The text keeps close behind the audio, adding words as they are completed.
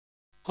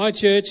Hi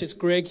church, it's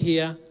Greg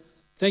here.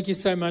 Thank you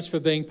so much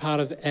for being part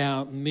of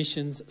our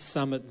Missions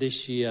Summit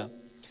this year.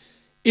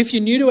 If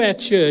you're new to our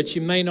church,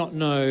 you may not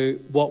know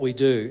what we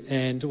do,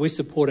 and we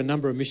support a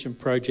number of mission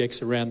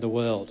projects around the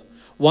world.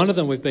 One of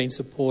them we've been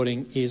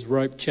supporting is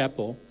Rope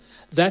Chapel.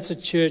 That's a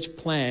church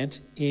plant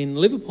in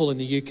Liverpool in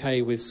the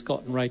UK with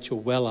Scott and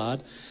Rachel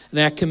Wellard, and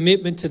our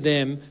commitment to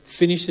them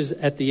finishes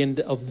at the end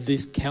of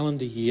this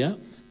calendar year,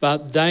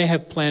 but they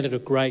have planted a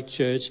great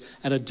church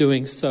and are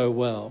doing so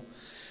well.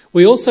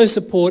 We also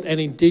support an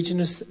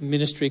Indigenous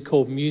ministry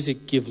called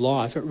Music Give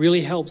Life. It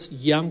really helps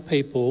young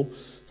people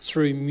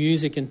through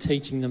music and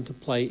teaching them to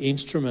play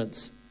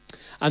instruments.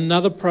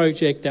 Another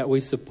project that we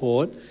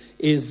support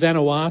is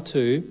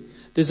Vanuatu.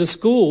 There's a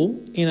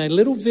school in a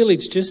little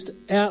village just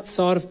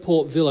outside of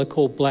Port Vila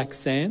called Black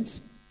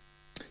Sands,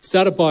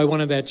 started by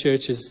one of our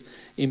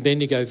churches in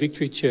Bendigo,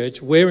 Victory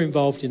Church. We're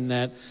involved in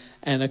that.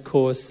 And of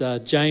course,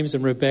 James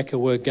and Rebecca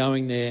were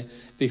going there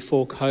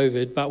before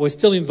COVID, but we're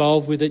still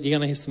involved with it. You're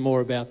going to hear some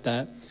more about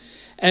that.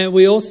 And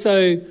we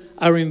also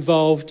are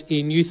involved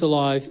in Youth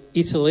Alive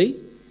Italy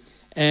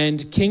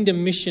and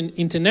Kingdom Mission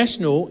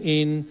International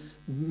in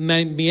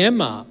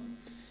Myanmar.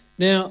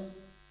 Now,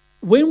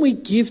 when we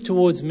give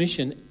towards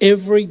mission,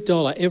 every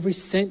dollar, every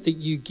cent that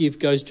you give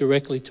goes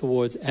directly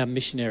towards our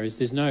missionaries.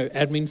 There's no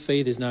admin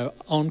fee, there's no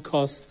on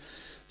cost.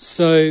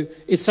 So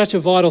it's such a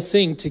vital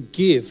thing to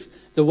give.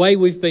 The way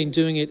we've been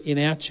doing it in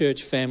our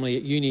church family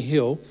at Uni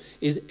Hill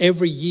is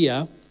every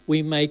year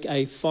we make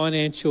a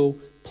financial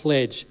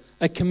pledge,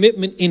 a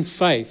commitment in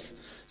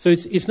faith. So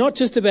it's not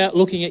just about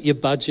looking at your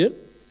budget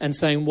and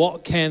saying,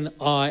 what can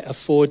I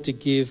afford to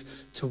give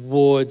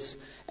towards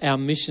our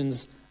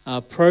missions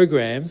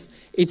programs?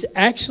 It's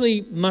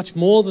actually much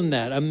more than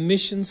that. A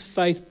missions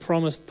faith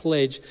promise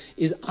pledge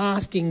is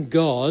asking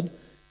God,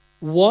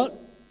 what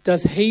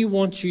does he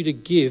want you to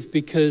give?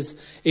 Because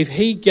if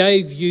he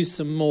gave you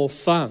some more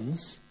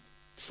funds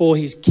for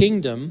his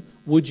kingdom,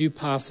 would you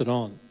pass it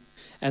on?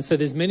 And so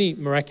there's many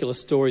miraculous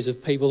stories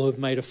of people who have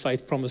made a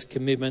faith promise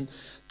commitment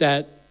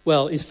that,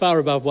 well, is far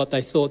above what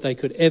they thought they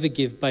could ever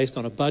give based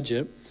on a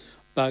budget.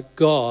 But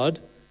God,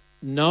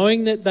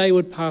 knowing that they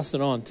would pass it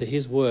on to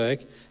his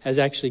work, has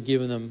actually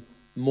given them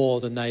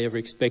more than they ever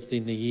expected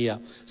in the year.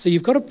 So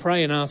you've got to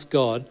pray and ask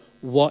God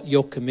what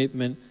your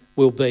commitment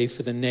will be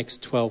for the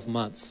next 12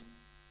 months.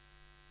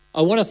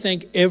 I want to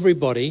thank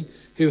everybody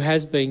who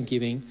has been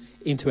giving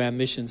into our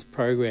missions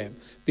program,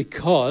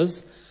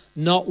 because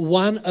not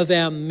one of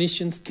our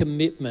missions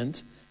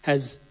commitment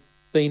has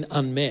been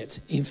unmet.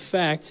 In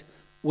fact,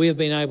 we have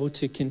been able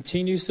to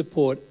continue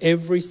support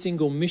every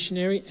single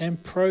missionary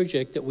and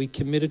project that we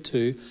committed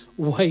to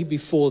way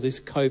before this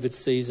COVID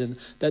season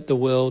that the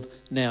world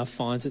now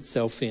finds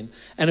itself in.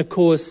 And of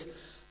course,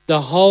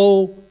 the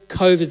whole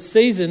COVID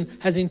season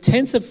has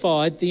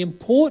intensified the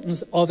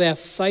importance of our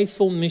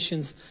faithful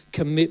missions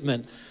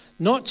commitment.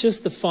 Not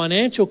just the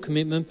financial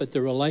commitment, but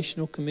the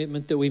relational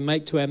commitment that we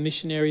make to our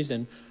missionaries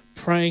and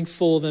praying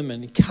for them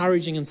and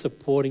encouraging and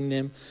supporting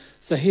them.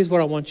 So here's what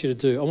I want you to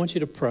do. I want you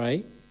to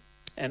pray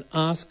and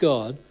ask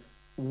God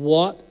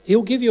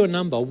he'll give you a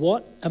number.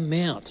 What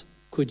amount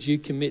could you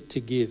commit to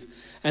give?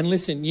 And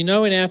listen, in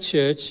our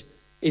church,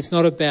 it's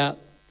not about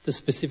the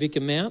specific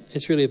amount.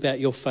 It's really about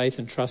your faith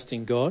and trust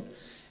in God.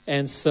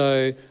 And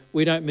so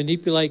we don't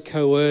manipulate,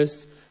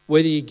 coerce,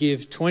 whether you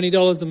give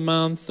 $20 a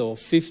month or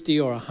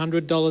 $50 or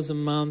 $100 a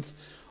month,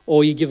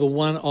 or you give a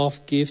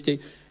one-off gift.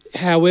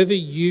 However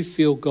you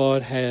feel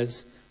God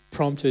has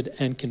prompted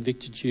and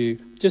convicted you,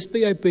 just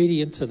be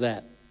obedient to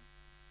that.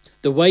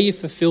 The way you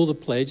fulfill the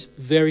pledge,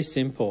 very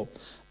simple.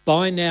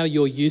 By now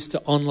you're used to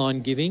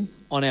online giving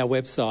on our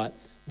website.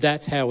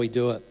 That's how we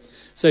do it.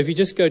 So if you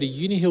just go to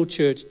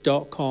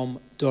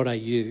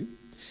unihillchurch.com.au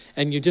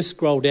and you just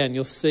scroll down,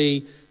 you'll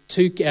see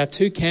our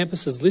two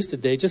campuses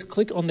listed there. Just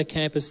click on the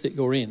campus that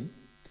you're in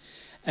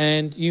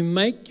and you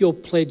make your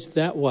pledge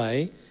that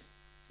way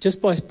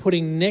just by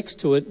putting next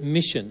to it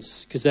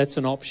missions, because that's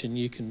an option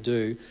you can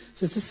do.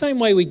 So it's the same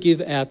way we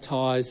give our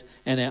tithes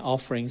and our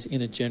offerings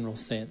in a general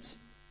sense.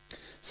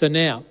 So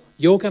now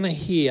you're going to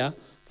hear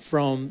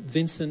from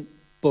Vincent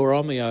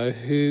Borromeo,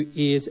 who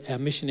is our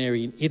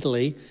missionary in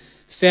Italy,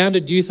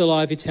 founded Youth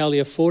Alive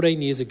Italia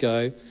 14 years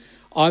ago.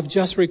 I've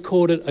just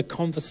recorded a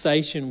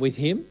conversation with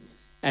him,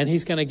 and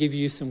he's going to give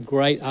you some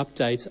great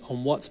updates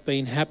on what's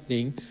been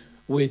happening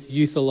with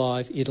Youth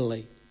Alive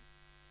Italy.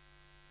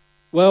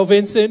 Well,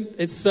 Vincent,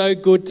 it's so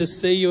good to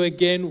see you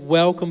again.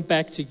 Welcome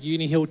back to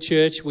Uni Hill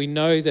Church. We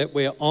know that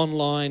we're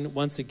online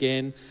once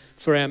again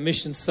for our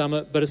Mission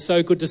Summit, but it's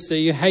so good to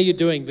see you. How are you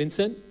doing,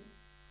 Vincent?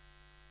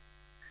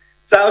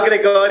 Ciao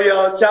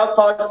Gregorio, ciao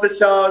Pastor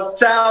Charles,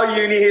 ciao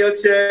Uni Hill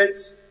Church.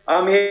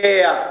 I'm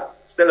here,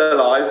 still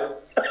alive.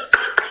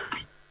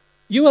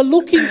 You are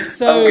looking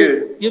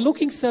you're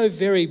looking so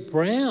very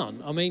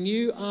brown. I mean,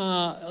 you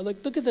are,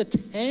 look at the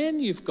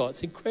tan you've got.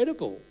 It's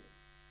incredible.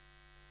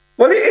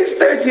 Well, it is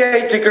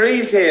 38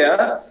 degrees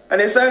here and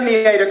it's only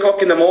 8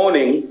 o'clock in the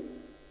morning.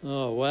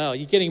 Oh, wow.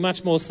 You're getting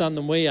much more sun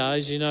than we are,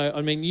 as you know.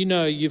 I mean,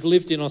 you've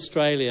lived in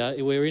Australia.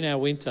 We're in our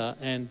winter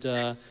and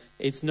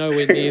It's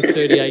nowhere near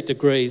 38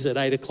 degrees at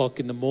 8 o'clock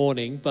in the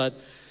morning. But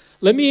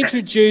let me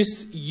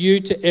introduce you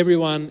to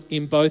everyone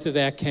in both of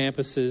our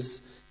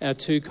campuses, our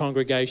two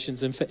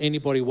congregations, and for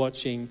anybody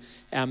watching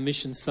our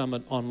Mission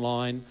Summit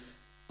online.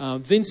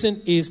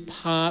 Vincent is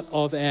part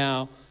of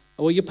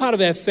you're part of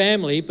our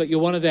family, but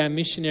you're one of our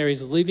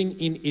missionaries living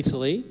in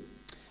Italy,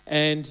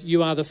 and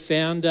you are the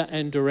founder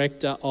and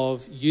director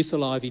of Youth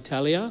Alive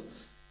Italia,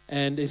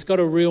 and it's got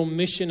a real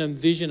mission and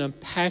vision and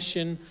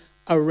passion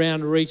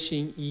around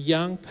reaching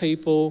young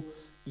people,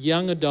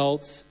 young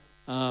adults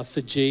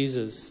for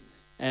Jesus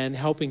and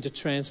helping to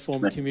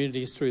transform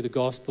communities through the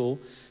gospel.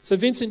 So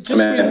Vincent,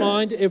 just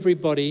remind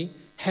everybody,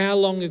 how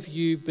long have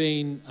you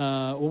been,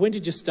 or when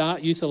did you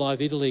start Youth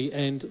Alive Italy,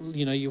 and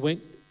you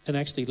went and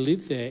actually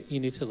lived there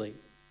in Italy?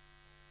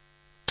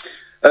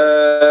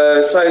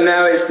 So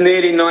now it's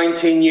nearly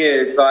 19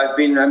 years that I've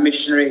been a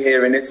missionary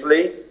here in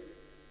Italy,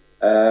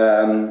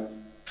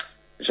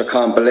 which I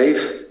can't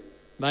believe.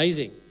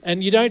 Amazing.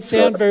 And you don't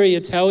sound very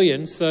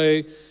Italian,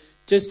 so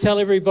just tell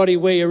everybody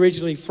where you're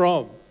originally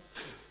from.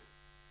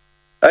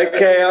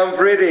 Okay, I'm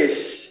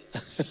British,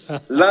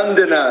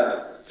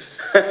 Londoner.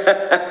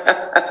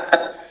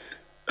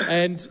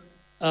 And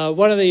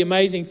one of the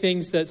amazing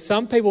things that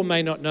some people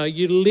may not know,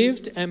 you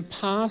lived and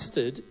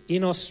pastored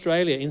in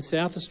Australia, in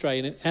South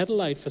Australia, in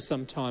Adelaide for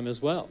some time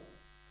as well.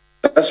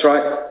 That's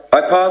right.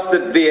 I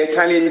pastored the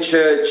Italian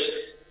church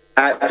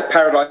at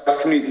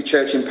Paradise Community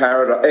Church in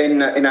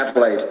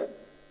Adelaide.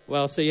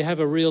 Well, so you have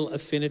a real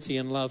affinity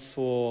and love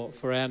for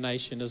our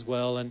nation as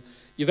well. And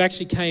you've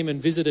actually came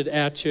and visited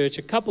our church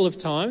a couple of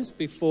times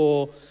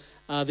before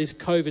this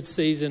COVID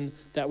season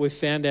that we've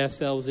found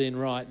ourselves in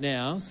right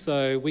now.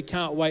 So we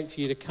can't wait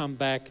for you to come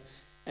back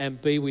and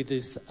be with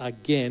us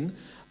again.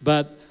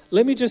 But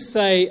let me just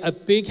say a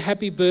big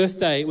happy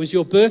birthday. It was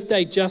your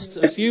birthday just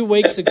a few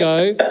weeks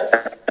ago.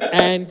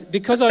 And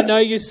because I know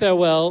you so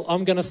well,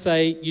 I'm going to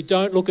say you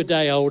don't look a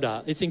day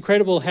older. It's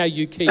incredible how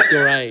you keep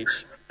your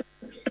age.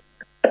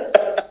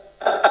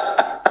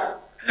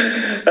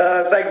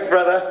 Thanks,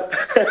 brother.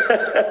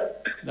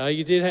 No,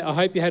 you did. I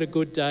hope you had a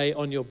good day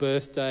on your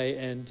birthday,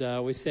 and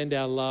we send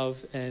our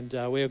love, and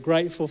we are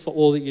grateful for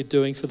all that you're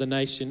doing for the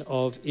nation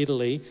of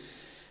Italy.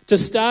 To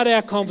start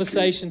our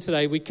conversation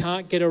today, we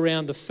can't get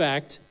around the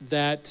fact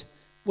that,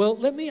 well,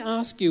 let me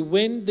ask you,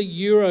 when the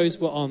Euros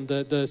were on,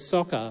 the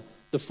soccer,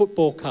 the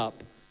football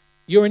cup,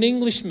 you're an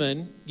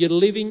Englishman, you're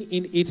living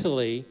in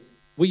Italy,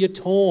 were you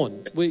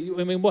torn?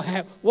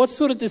 What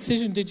sort of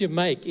decision did you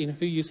make in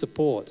who you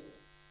support?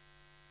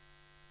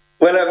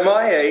 Well, at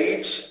my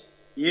age,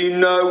 you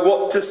know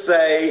what to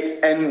say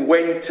and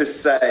when to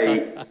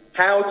say,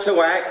 how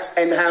to act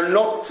and how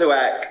not to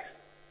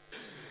act.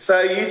 So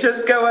you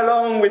just go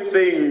along with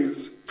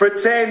things,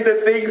 pretend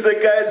that things are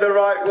going the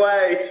right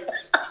way.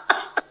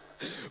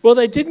 Well,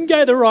 they didn't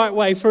go the right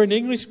way for an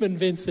Englishman,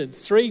 Vincent.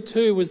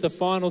 3-2 was the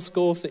final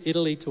score for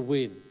Italy to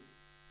win.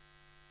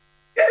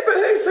 Yeah, but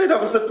who said I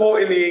was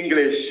supporting the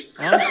English?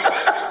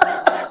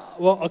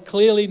 Well,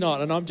 clearly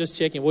not, and I'm just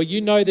checking. Well,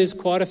 you know there's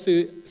quite a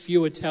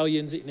few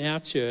Italians in our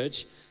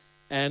church,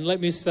 and let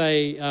me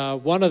say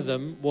one of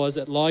them was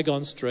at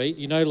Lygon Street.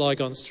 You know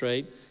Lygon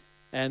Street,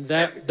 and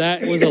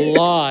that was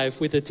alive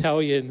with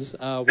Italians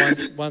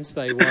once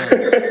they won.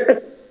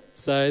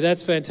 So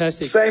that's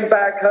fantastic. Same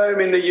back home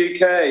in the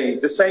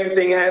UK. The same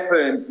thing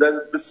happened.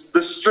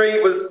 The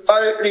street was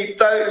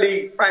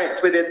totally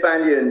packed with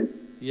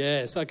Italians.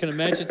 Yes, I can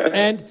imagine.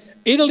 And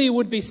Italy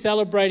would be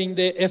celebrating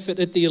their effort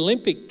at the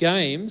Olympic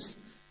Games.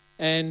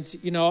 And,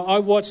 I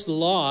watched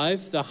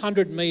live the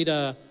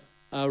 100-metre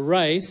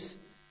race,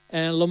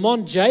 and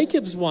Lamont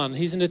Jacobs won.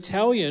 He's an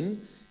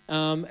Italian,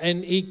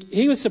 and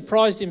he was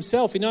surprised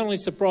himself. He not only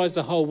surprised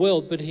the whole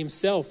world, but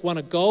himself won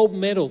a gold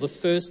medal, the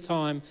first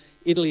time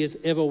Italy has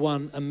ever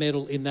won a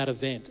medal in that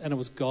event, and it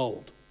was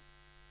gold.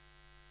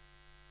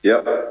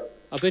 Yep.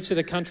 I bet you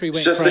the country went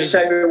crazy. It's just a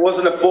shame it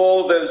wasn't a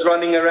ball that was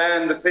running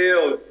around the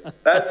field.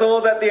 That's all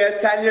that the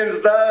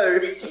Italians know.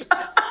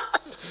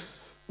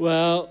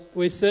 Well,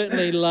 we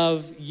certainly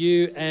love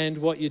you and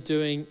what you're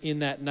doing in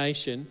that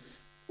nation.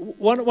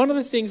 One of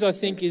the things I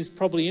think is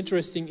probably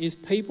interesting is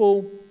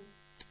people,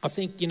 I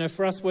think,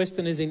 for us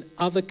Westerners in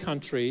other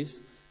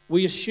countries,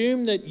 we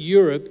assume that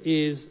Europe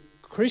is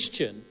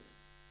Christian.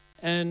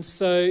 And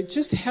so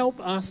just help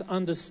us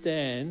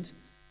understand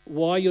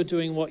why you're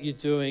doing what you're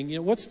doing.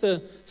 What's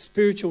the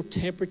spiritual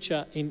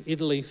temperature in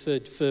Italy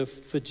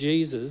for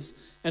Jesus?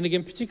 And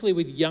again, particularly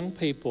with young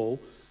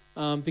people,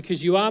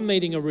 because you are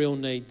meeting a real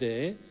need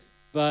there.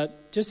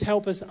 But just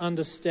help us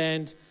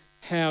understand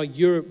how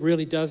Europe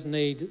really does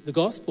need the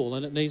gospel,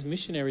 and it needs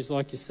missionaries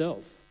like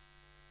yourself.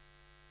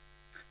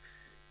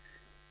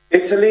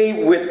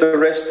 Italy, with the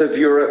rest of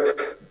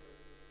Europe,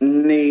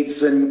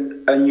 needs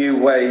a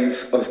new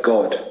wave of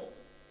God.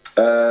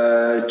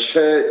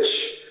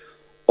 Church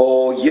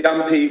or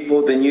young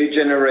people, the new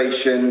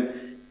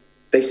generation,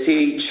 they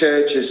see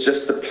church as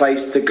just a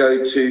place to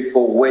go to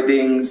for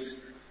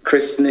weddings,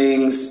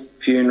 christenings,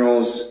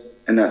 funerals,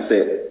 and that's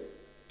it.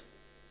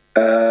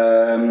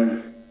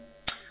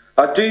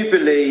 I do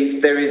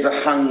believe there is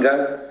a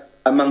hunger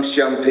amongst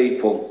young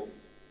people,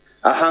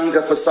 a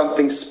hunger for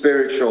something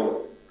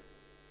spiritual.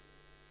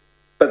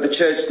 But the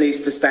church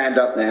needs to stand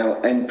up now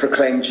and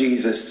proclaim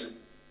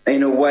Jesus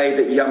in a way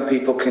that young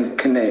people can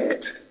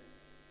connect.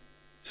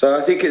 So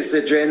I think it's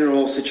the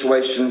general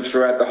situation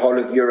throughout the whole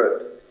of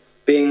Europe.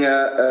 Being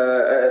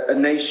a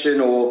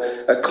nation or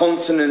a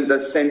continent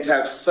that sent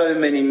out so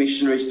many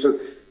missionaries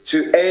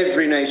to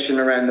every nation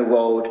around the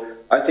world,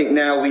 I think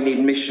now we need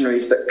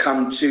missionaries that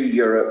come to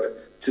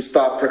Europe to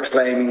start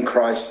proclaiming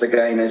Christ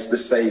again as the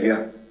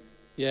Saviour.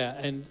 Yeah,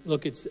 and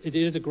look, it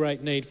is a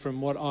great need from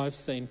what I've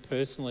seen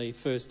personally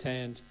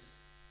firsthand,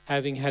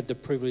 having had the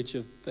privilege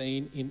of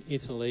being in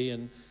Italy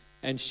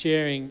and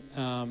sharing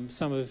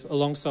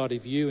alongside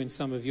of you in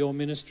some of your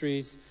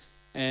ministries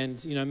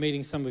and,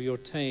 meeting some of your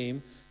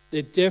team.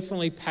 They're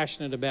definitely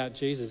passionate about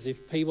Jesus.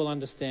 If people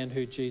understand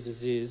who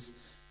Jesus is,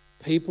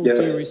 people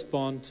do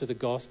respond to the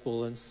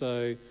gospel. And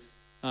so,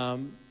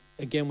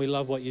 again, we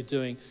love what you're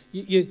doing.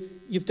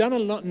 You've done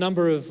a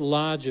number of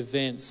large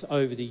events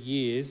over the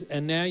years,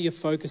 and now you're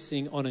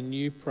focusing on a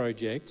new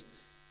project.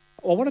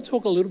 I want to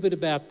talk a little bit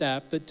about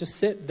that, but to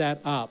set that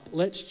up,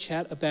 let's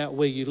chat about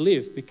where you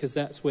live, because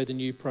that's where the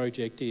new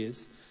project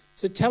is.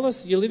 So tell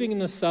us, you're living in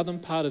the southern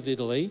part of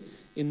Italy,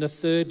 in the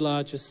third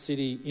largest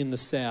city in the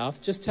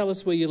south. Just tell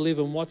us where you live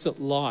and what's it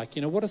like.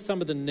 What are some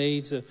of the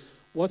needs?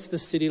 What's the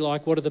city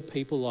like? What are the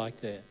people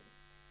like there?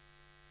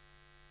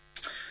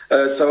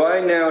 So I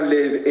now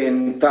live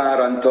in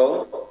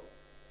Taranto.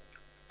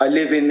 I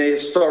live in the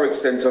historic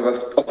centre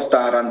of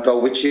Taranto,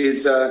 which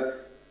is a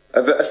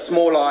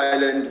small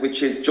island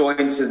which is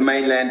joined to the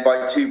mainland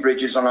by two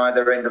bridges on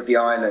either end of the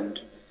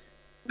island.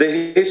 The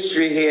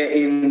history here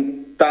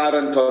in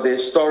Taranto, the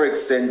historic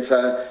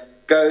centre,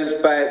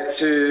 goes back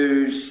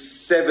to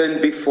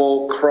 7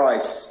 before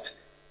Christ.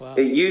 Wow.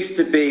 It used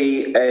to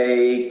be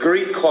a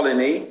Greek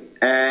colony,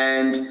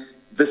 and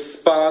the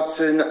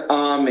Spartan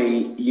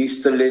army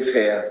used to live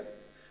here.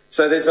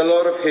 So there's a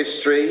lot of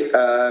history.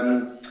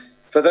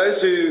 For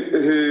those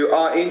who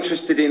are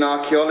interested in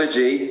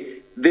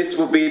archaeology, this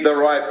will be the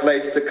right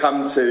place to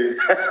come to.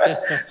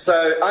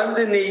 So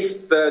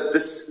underneath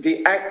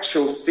the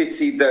actual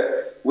city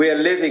that we're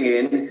living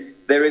in,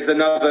 there is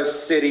another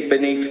city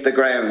beneath the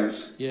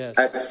grounds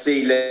at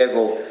sea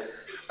level.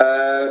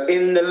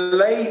 In the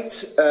late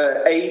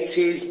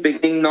 80s,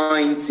 beginning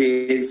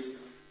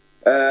 90s,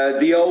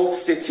 the old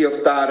city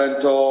of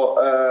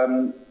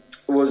Taranto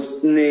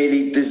was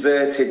nearly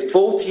deserted.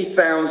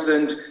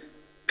 40,000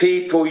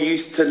 people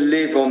used to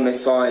live on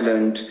this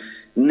island.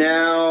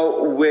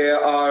 Now we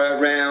are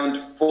around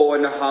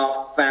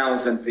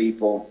 4,500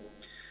 people.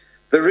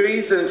 The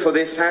reason for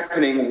this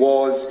happening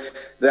was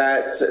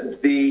that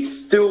the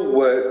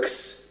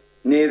steelworks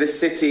near the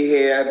city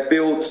here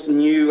built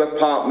new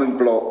apartment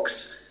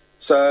blocks.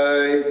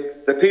 So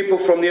the people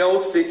from the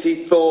old city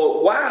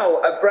thought,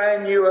 wow, a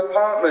brand new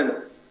apartment.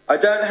 I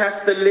don't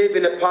have to live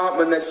in an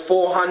apartment that's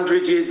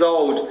 400 years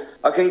old.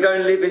 I can go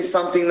and live in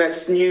something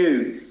that's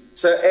new.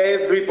 So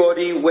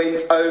everybody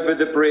went over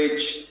the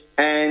bridge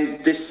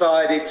and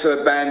decided to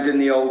abandon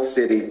the old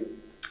city.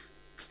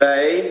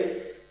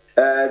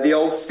 The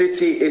old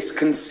city is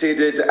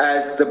considered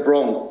as the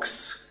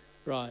Bronx.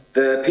 Right.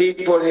 The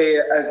people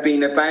here have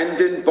been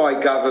abandoned by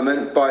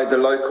government, by the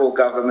local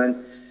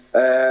government.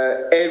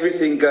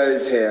 Everything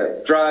goes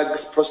here.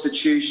 Drugs,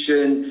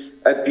 prostitution,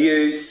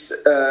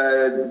 abuse,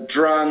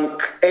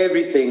 drunk,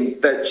 everything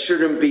that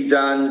shouldn't be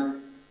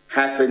done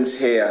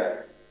happens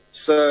here.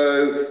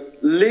 So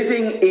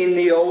living in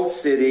the old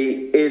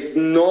city is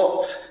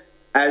not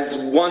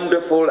as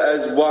wonderful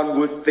as one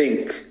would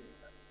think.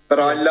 But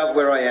I love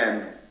where I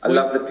am. I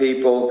love the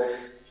people,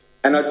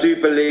 and I do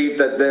believe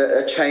that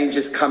a change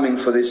is coming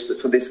for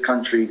this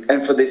country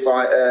and for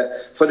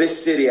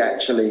this city.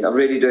 Actually, I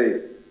really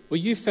do. Well,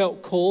 you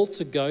felt called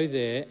to go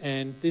there,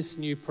 and this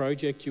new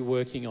project you're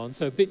working on,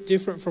 so a bit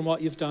different from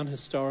what you've done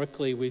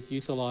historically with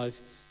Youth Alive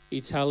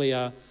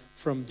Italia,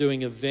 from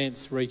doing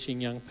events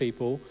reaching young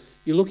people.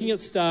 You're looking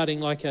at starting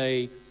like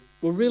a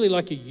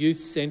youth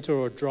centre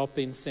or a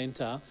drop-in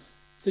centre.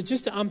 So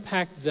just to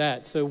unpack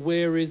that, so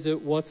where is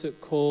it? What's it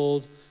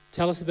called?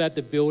 Tell us about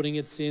the building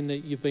it's in that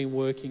you've been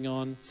working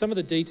on, some of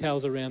the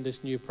details around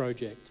this new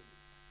project.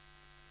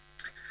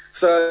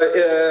 So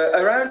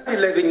around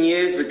 11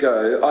 years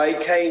ago, I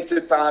came to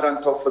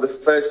Taranto for the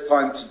first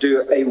time to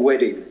do a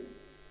wedding.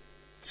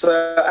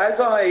 So as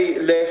I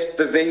left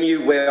the venue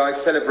where I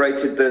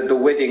celebrated the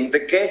wedding, the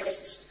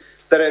guests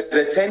that had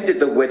attended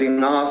the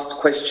wedding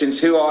asked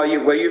questions. Who are you?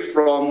 Where are you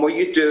from? What are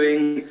you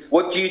doing?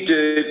 What do you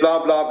do?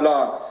 Blah, blah,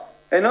 blah.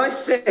 And I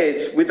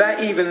said,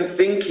 without even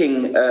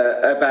thinking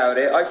about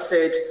it, I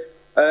said,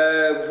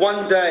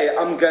 one day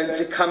I'm going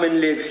to come and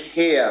live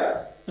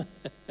here.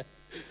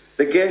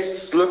 The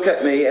guests look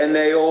at me and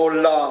they all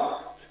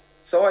laugh.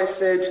 So I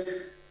said,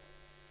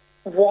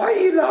 why are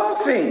you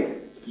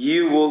laughing?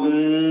 You will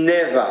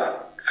never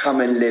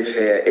come and live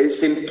here.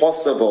 It's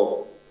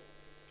impossible.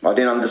 I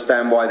didn't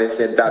understand why they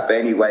said that, but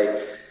anyway.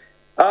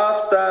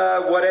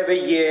 After whatever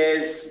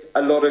years,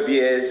 a lot of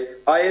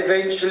years, I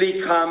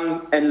eventually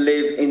come and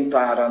live in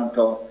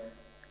Taranto.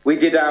 We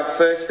did our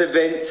first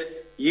event,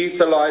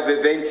 Youth Alive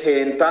event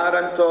here in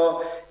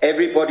Taranto.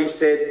 Everybody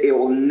said it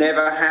will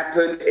never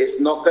happen.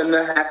 It's not going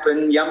to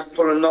happen. Young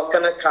people are not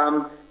going to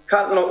come.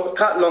 Cut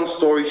long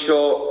story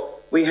short,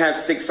 we have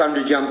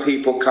 600 young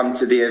people come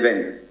to the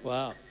event.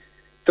 Wow.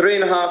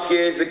 3.5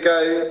 years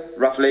ago,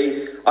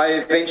 roughly, I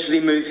eventually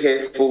moved here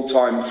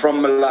full-time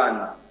from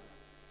Milan.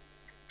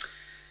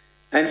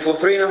 And for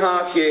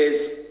 3.5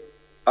 years,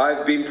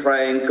 I've been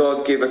praying,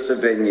 God, give us a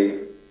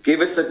venue.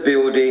 Give us a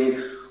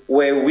building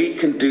where we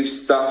can do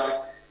stuff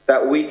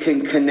that we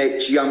can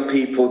connect young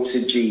people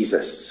to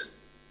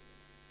Jesus.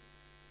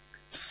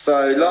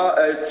 So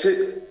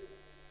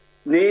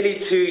nearly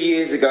 2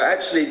 years ago,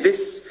 actually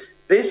this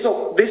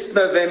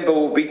November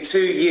will be 2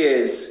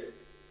 years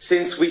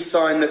since we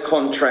signed the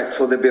contract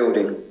for the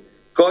building.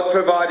 God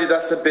provided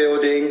us a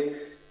building.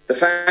 The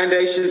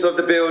foundations of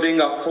the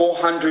building are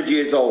 400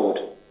 years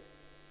old.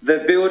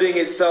 The building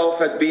itself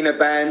had been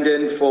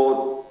abandoned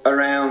for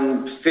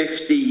around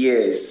 50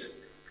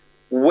 years.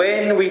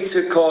 When we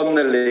took on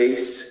the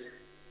lease,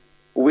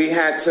 we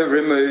had to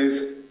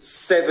remove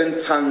 7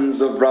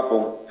 tons of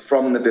rubble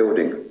from the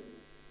building.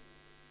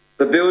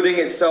 The building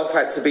itself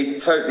had to be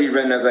totally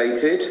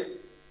renovated,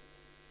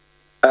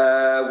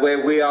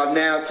 where we are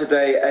now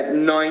today at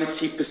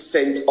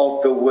 90%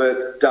 of the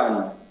work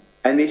done.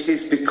 And this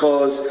is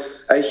because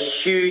a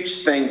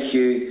huge thank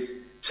you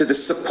to the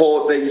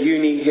support that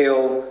Uni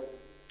Hill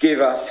give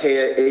us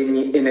here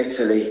in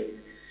Italy.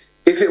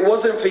 If it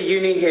wasn't for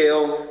Uni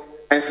Hill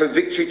and for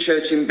Victory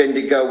Church in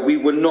Bendigo, we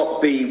would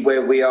not be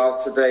where we are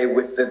today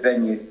with the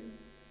venue.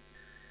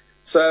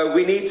 So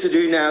we need to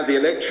do now the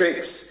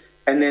electrics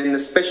and then the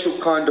special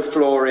kind of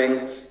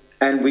flooring,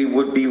 and we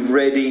would be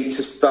ready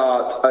to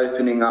start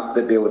opening up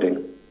the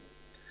building.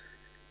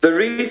 The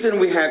reason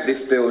we have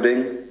this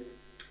building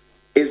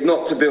is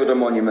not to build a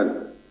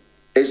monument.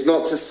 It's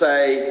not to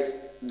say,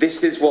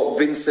 this is what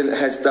Vincent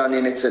has done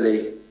in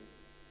Italy.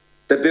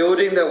 The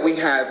building that we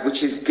have,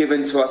 which is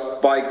given to us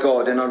by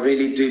God, and I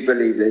really do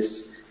believe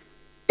this,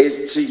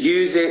 is to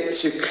use it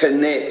to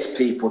connect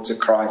people to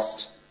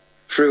Christ.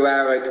 Through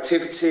our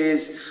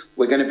activities,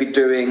 we're going to be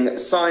doing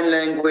sign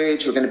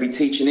language, we're going to be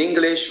teaching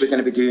English, we're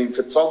going to be doing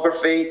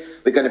photography,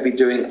 we're going to be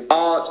doing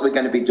art, we're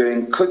going to be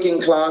doing cooking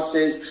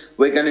classes,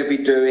 we're going to be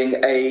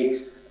doing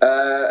a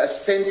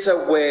centre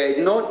where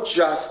not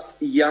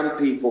just young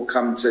people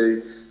come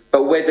to,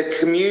 but where the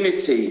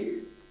community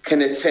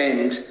can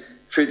attend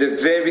through the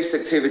various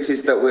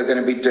activities that we're going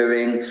to be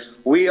doing.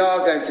 We are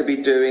going to be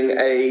doing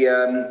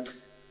a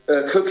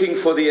cooking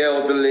for the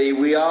elderly.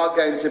 We are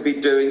going to be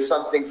doing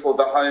something for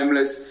the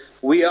homeless.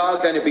 We are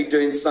going to be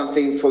doing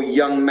something for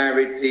young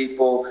married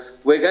people.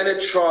 We're going to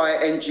try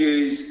and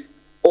use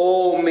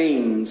all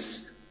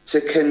means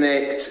to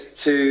connect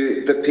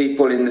to the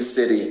people in the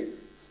city.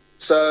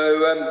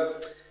 So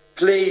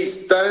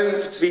please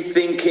don't be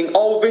thinking,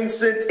 oh,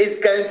 Vincent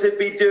is going to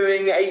be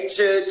doing a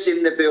church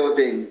in the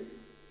building.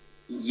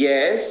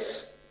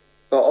 Yes,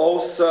 but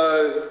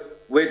also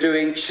we're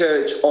doing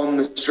church on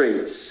the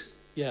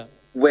streets. Yeah.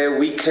 Where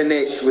we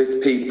connect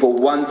with people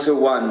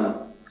one-to-one.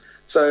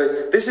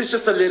 So this is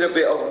just a little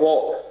bit of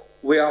what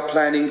we are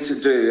planning to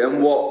do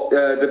and what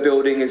the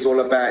building is all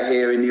about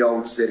here in the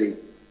Old City.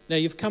 Now,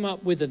 you've come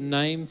up with a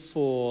name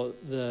for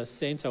the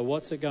centre.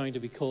 What's it going to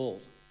be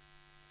called?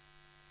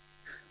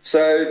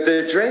 So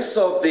the address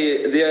of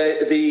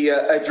the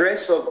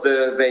address of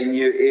the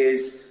venue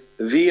is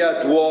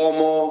Via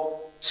Duomo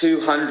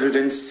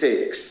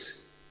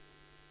 206.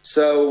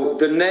 So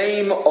the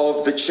name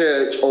of the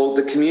church or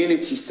the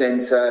community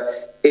centre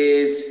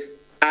is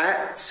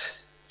at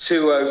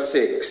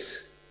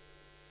 206.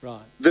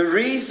 Right. The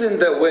reason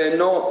that we're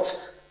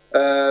not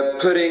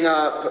putting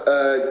up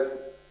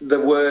the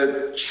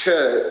word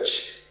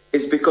church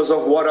is because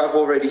of what I've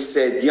already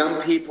said.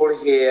 Young people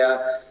here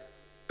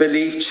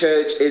believe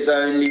church is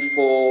only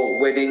for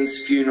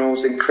weddings,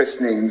 funerals and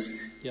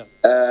christenings. Yeah.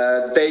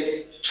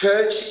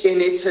 Church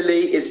in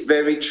Italy is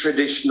very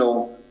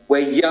traditional, where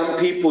young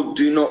people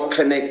do not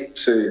connect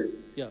to.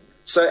 Yeah.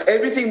 So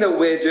everything that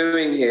we're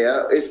doing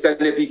here is going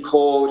to be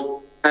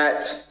called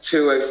at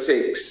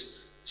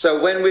 206.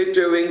 So when we're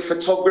doing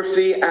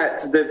photography at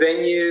the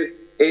venue,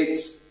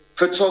 it's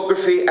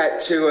photography at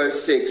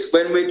 206.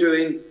 When we're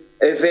doing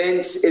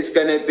events, it's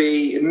going to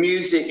be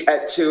music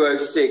at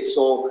 206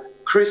 or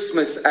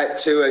Christmas at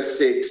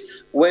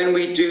 206. When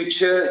we do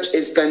church,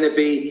 it's going to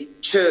be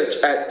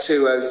church at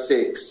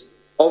 206.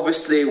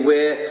 Obviously,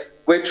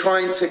 we're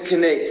trying to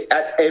connect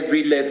at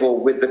every level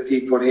with the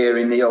people here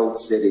in the Old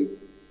City.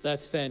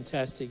 That's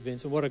fantastic,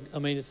 Vincent.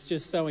 It's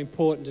just so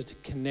important to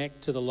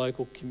connect to the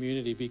local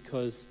community,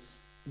 because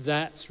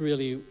that's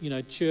really,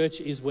 church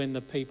is when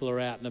the people are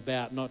out and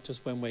about, not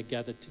just when we're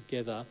gathered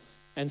together,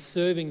 and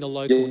serving the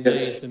local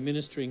needs and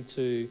ministering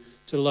to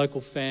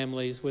local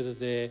families, whether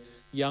they're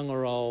young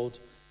or old,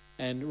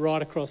 and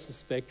right across the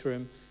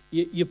spectrum.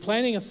 You're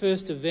planning a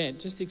first event.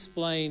 Just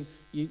explain,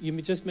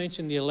 you just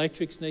mentioned the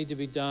electrics need to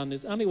be done.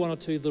 There's only 1 or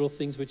 2 little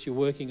things which you're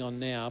working on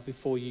now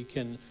before you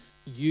can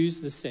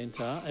use the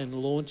centre and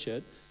launch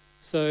it.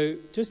 So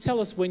just tell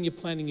us when you're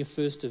planning your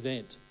first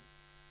event.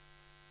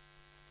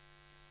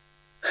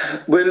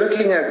 We're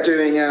looking at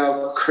doing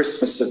our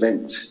Christmas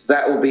event.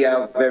 That will be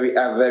our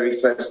very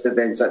first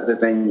event at the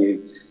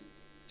venue.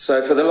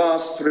 So for the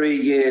last 3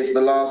 years,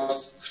 the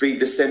last 3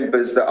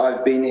 Decembers that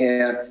I've been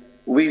here,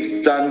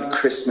 we've done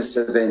Christmas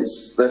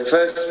events. The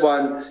first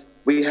one,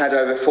 we had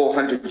over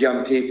 400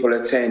 young people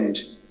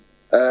attend.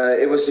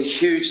 It was a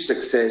huge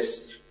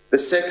success. The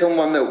second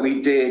one that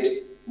we did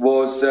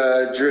was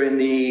during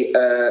the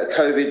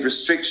COVID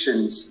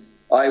restrictions.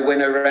 I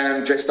went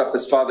around dressed up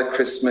as Father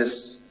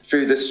Christmas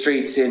through the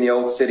streets here in the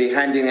Old City,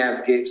 handing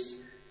out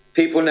gifts.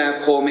 People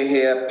now call me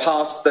here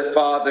Pastor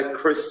Father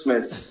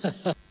Christmas.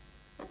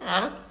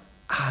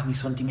 Ah, mi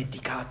sono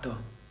dimenticato.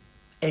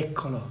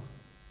 Eccolo.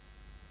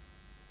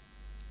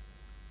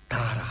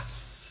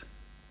 Taras.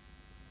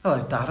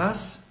 Hello,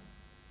 Taras.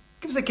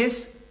 Give us a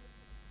kiss.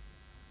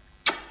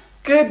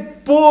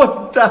 Good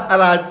boy,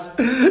 Taras.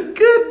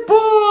 Good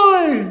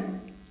boy.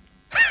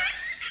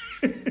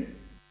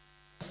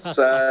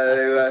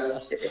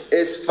 So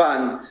it's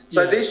fun.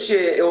 So this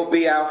year it will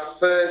be our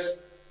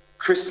first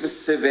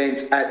Christmas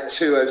event at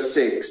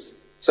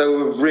 206. So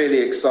we're really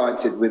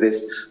excited with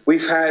this.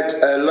 We've had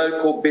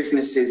local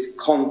businesses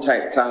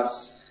contact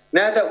us.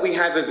 Now that we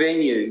have a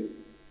venue,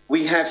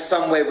 we have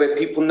somewhere where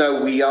people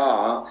know we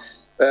are.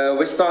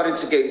 We're starting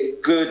to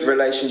get good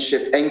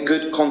relationship and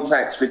good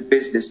contacts with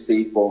business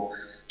people.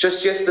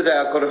 Just yesterday,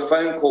 I got a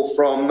phone call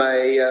from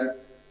a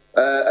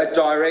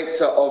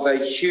director of a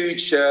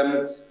huge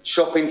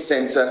shopping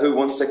centre who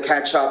wants to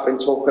catch up and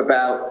talk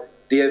about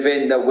the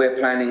event that we're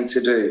planning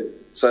to do.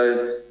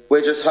 So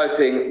we're just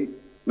hoping,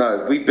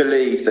 no, we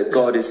believe that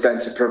God is going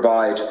to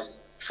provide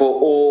for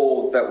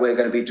all that we're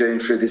going to be doing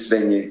through this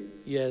venue.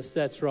 Yes,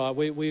 that's right.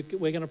 We're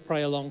going to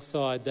pray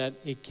alongside that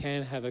it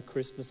can have a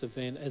Christmas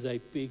event as a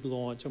big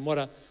launch. And what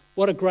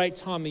a great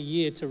time of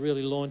year to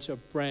really launch a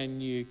brand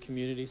new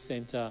community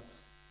centre.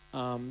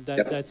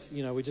 That's,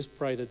 you know, we just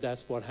pray that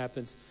that's what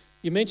happens.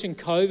 You mentioned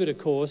COVID, of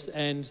course,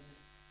 and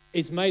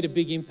it's made a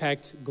big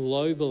impact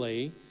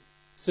globally.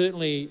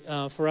 Certainly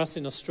for us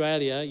in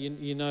Australia,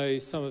 you know,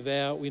 some of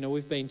our, you know,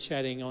 we've been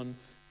chatting on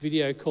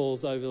video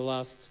calls over the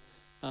last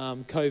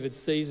COVID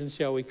season,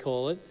 shall we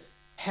call it.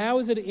 How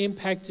has it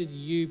impacted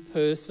you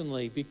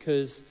personally?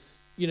 Because,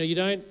 you know, you're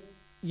not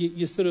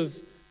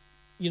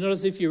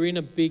as if you're in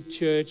a big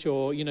church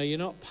or, you know, you're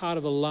not part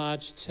of a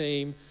large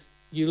team.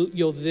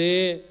 You're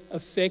there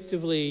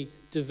effectively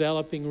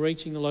developing,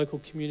 reaching the local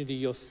community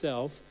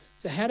yourself.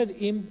 So how did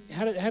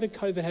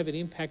COVID have an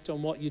impact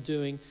on what you're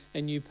doing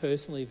and you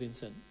personally,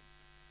 Vincent?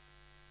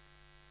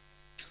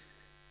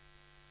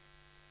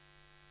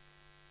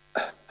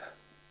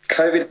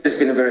 COVID has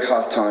been a very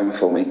hard time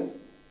for me.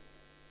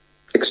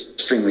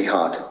 Extremely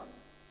hard.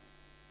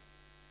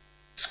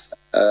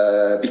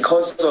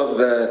 Because of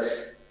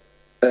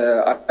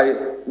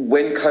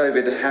when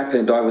COVID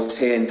happened, I was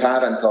here in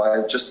Taranto.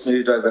 I just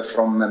moved over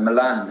from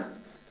Milan.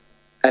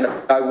 And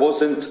I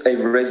wasn't a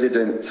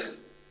resident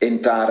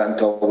in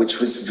Taranto, which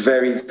was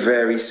very,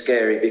 very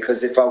scary,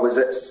 because if I was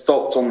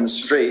stopped on the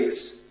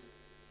streets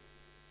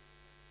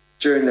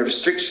during the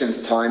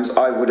restrictions times,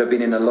 I would have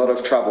been in a lot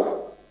of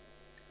trouble.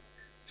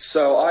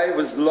 So I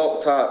was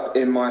locked up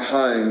in my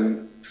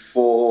home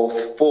for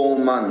 4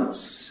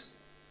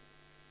 months.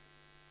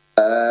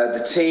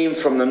 The team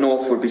from the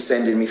north would be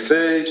sending me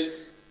food.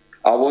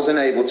 I wasn't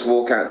able to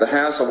walk out the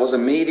house. I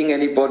wasn't meeting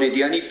anybody.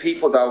 The only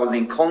people that I was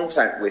in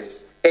contact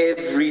with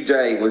every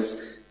day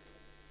was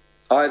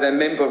either a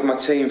member of my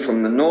team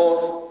from the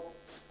north,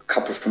 a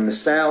couple from the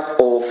south,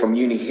 or from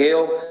Uni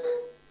Hill,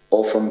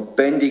 or from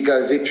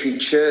Bendigo Victory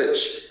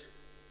Church.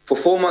 For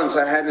 4 months,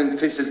 I hadn't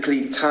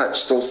physically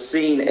touched or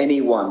seen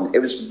anyone. It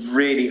was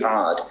really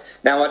hard.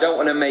 Now, I don't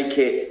want to make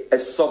it a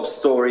sob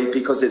story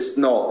because it's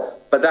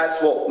not, but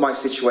that's what my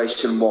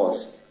situation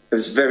was. It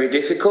was very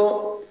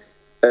difficult.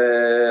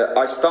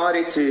 I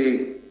started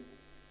to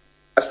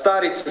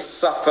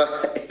suffer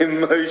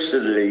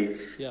emotionally.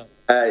 Yeah.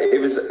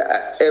 It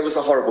was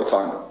a horrible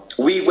time.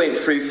 We went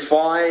through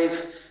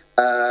 5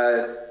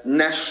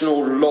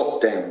 national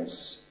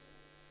lockdowns.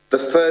 The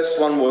first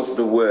one was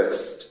the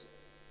worst.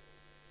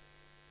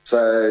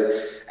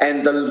 So,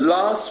 and the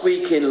last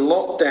week in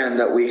lockdown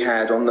that we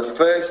had, on the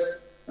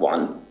first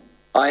one,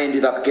 I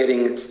ended up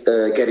getting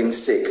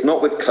sick,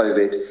 not with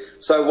COVID.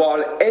 So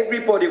while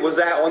everybody was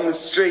out on the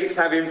streets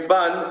having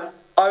fun,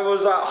 I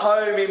was at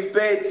home in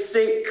bed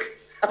sick.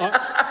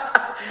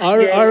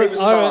 Yes, it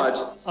was hard.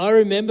 I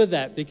remember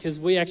that because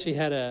we actually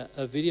had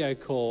a video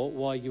call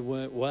while you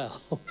weren't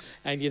well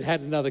and you'd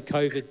had another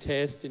COVID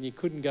test and you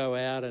couldn't go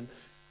out. And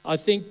I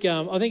think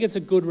it's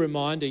a good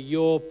reminder.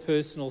 Your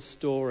personal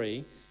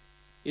story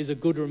is a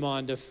good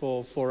reminder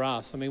for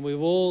us. I mean,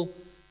 we've all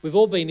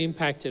been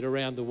impacted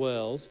around the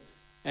world,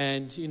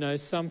 and you know,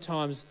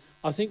 sometimes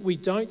I think we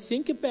don't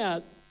think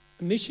about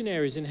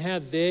missionaries and how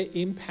they're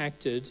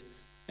impacted.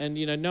 And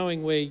you know,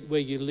 knowing where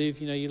you live,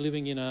 you know, you're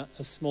living in a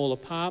small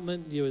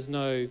apartment.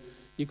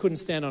 You couldn't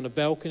stand on a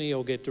balcony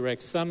or get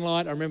direct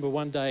sunlight. I remember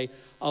one day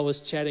I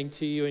was chatting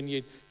to you and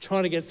you're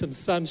trying to get some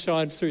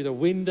sunshine through the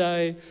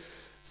window.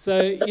 So,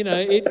 you know,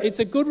 it's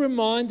a good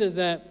reminder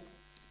that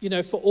you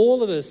know, for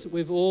all of us,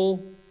 we've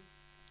all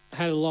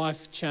had a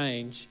life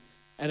change,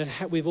 and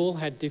we've all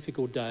had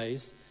difficult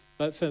days.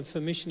 But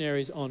for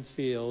missionaries on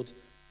field,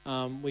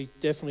 we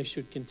definitely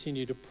should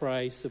continue to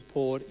pray,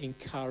 support,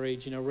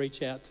 encourage, you know,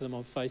 reach out to them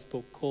on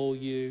Facebook, call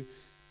you,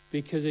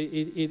 because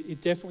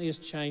it definitely has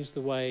changed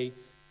the way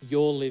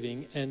you're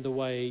living and the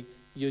way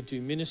you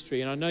do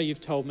ministry. And I know you've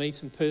told me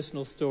some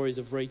personal stories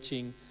of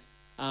reaching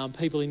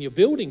people in your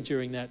building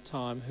during that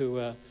time who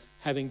are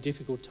having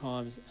difficult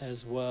times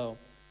as well.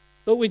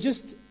 But we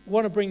just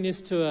want to bring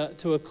this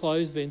to a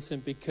close,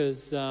 Vincent,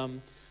 because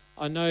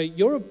I know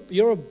you're a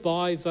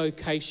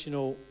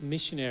bivocational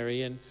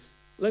missionary, and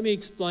let me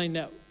explain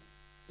that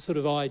sort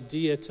of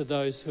idea to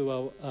those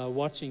who are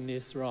watching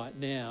this right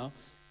now.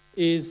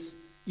 Is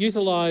Youth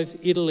Alive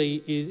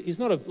Italy is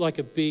not like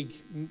a big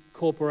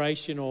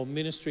corporation or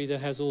ministry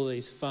that has all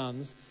these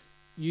funds.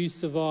 You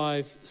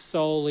survive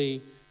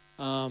solely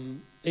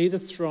either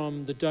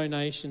from the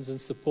donations and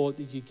support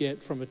that you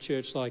get from a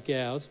church like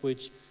ours,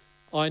 which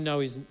I know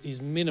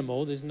is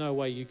minimal. There's no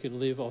way you can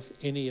live off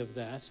any of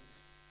that.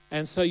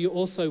 And so you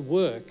also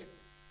work.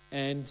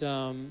 And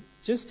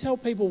just tell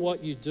people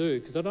what you do,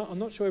 because I'm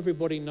not sure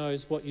everybody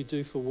knows what you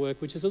do for work,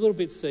 which is a little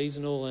bit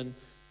seasonal. And,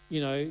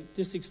 you know,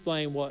 just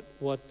explain what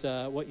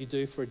you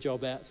do for a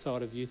job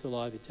outside of Youth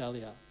Alive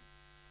Italia.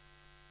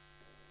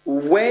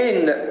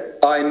 When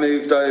I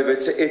moved over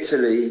to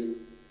Italy,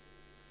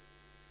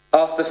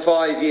 after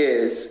 5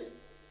 years,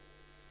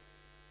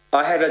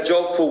 I had a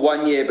job for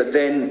 1 year, but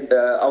then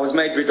I was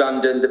made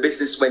redundant. The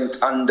business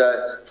went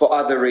under for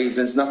other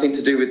reasons, nothing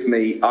to do with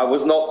me. I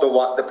was not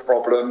the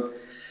problem.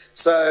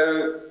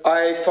 So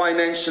I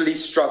financially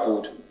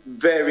struggled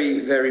very,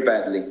 very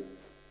badly.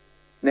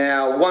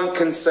 Now, one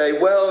can say,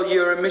 well,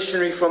 you're a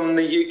missionary from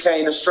the UK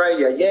and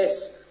Australia.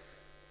 Yes,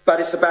 but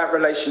it's about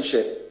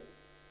relationship.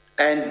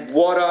 And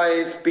what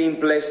I've been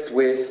blessed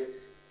with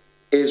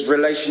is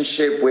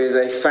relationship with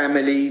a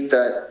family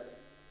that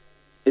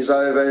is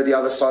over the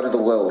other side of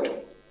the world.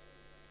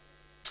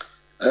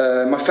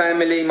 My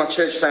family, my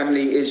church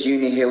family is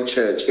Uni Hill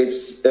Church.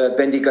 It's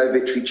Bendigo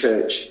Victory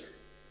Church.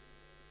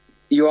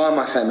 You are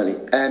my family.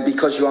 And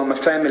because you are my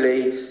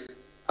family,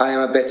 I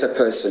am a better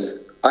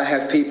person. I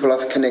have people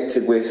I've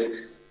connected with,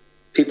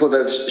 people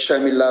that have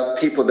shown me love,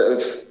 people that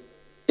have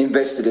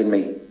invested in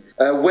me.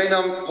 When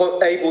I'm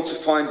able to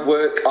find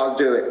work, I'll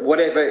do it,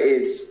 whatever it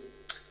is.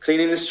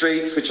 Cleaning the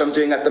streets, which I'm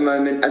doing at the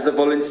moment as a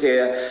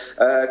volunteer,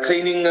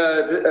 cleaning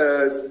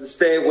the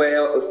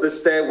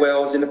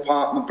stairwells in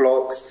apartment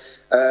blocks,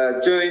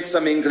 doing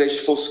some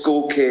English for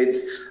school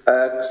kids.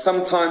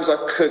 Sometimes I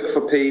cook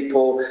for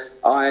people.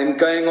 I'm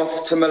going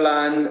off to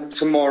Milan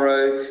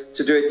tomorrow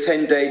to do a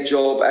 10-day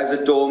job as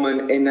a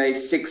doorman in a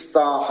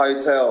 6-star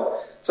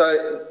hotel.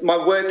 So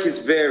my work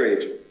is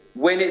varied.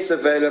 When it's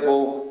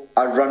available,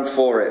 I run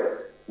for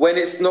it. When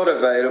it's not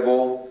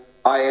available,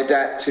 I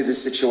adapt to the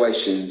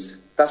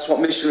situations. That's what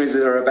missionaries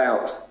are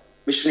about.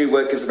 Missionary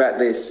work is about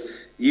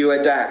this. You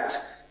adapt.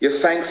 You're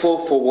thankful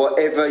for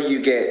whatever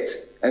you get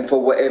and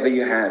for whatever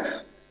you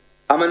have.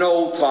 I'm an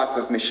old type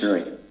of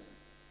missionary.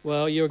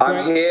 Well,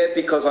 I'm here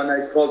because I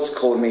know God's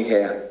called me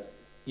here.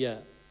 Yeah,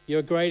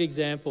 you're a great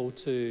example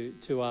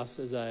to us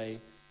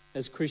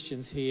as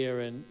Christians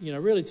here, and you know,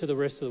 really to the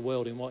rest of the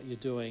world in what you're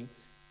doing.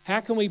 How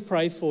can we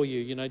pray for you?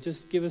 You know,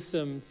 just give us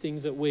some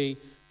things that we,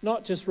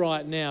 not just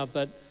right now,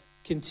 but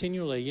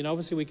continually. You know,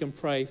 obviously we can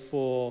pray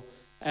for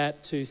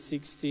at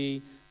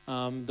 260,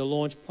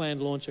 the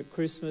planned launch at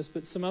Christmas,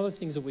 but some other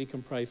things that we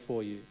can pray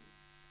for you.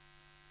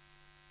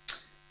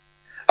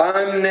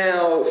 I'm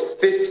now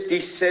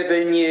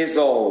 57 years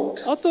old.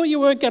 I thought you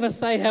weren't going to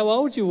say how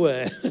old you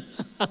were.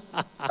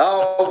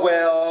 Oh,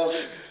 well,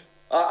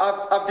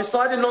 I've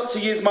decided not to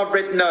use my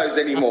red nose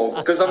anymore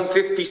because I'm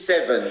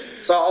 57,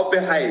 so I'll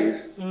behave.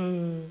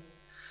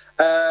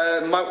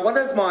 One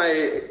of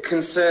my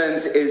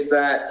concerns is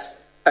that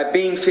at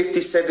being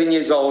 57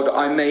 years old,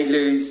 I may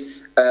lose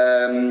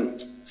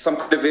some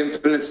kind of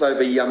influence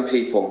over young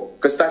people,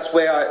 because that's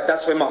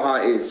where my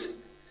heart is.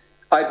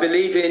 I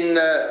believe in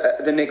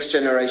the next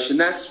generation.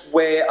 That's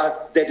where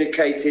I've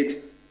dedicated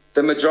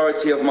the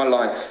majority of my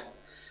life.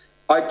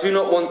 I do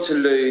not want to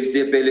lose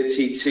the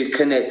ability to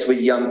connect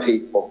with young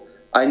people.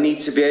 I need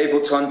to be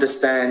able to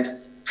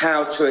understand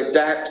how to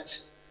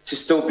adapt to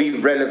still be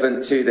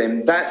relevant to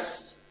them.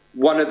 That's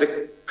one of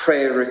the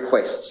prayer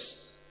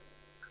requests.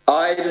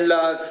 I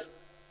love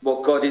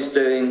what God is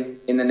doing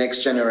in the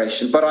next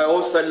generation, but I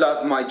also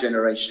love my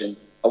generation.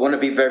 I want to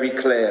be very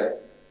clear.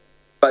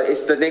 But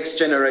it's the next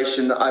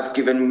generation that I've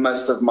given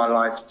most of my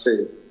life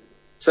to.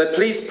 So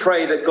please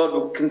pray that God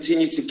will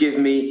continue to give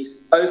me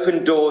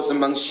open doors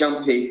amongst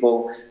young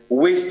people,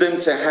 wisdom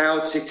to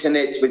how to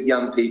connect with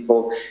young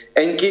people,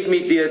 and give me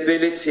the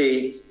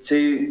ability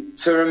to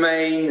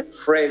remain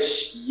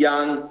fresh,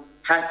 young,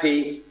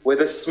 happy,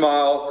 with a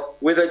smile,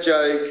 with a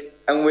joke,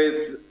 and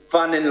with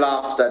fun and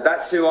laughter.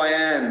 That's who I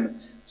am.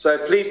 So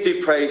please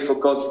do pray for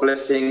God's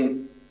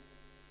blessing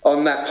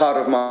on that part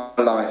of my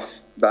life.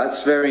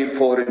 That's very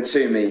important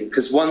to me,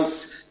 because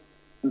once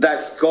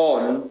that's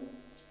gone,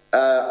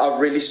 I've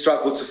really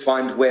struggled to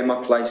find where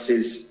my place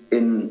is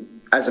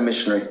as a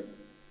missionary.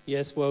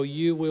 Yes, well,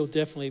 you will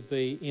definitely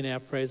be in our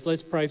prayers.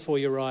 Let's pray for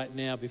you right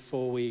now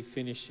before we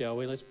finish, shall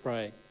we? Let's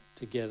pray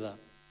together.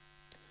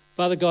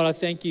 Father God, I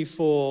thank you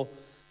for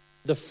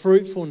the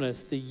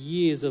fruitfulness, the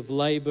years of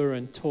labour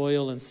and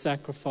toil and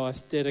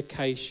sacrifice,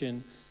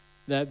 dedication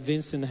that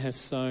Vincent has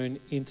sown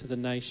into the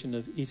nation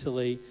of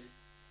Italy,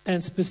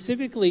 and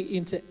specifically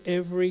into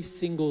every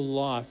single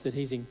life that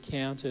he's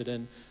encountered,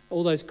 and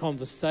all those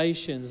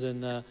conversations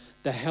and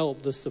the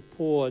help, the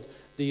support,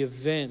 the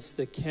events,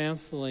 the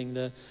counselling,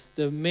 the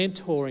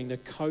mentoring, the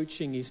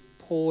coaching is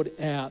poured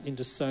out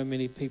into so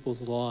many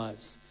people's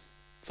lives.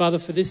 Father,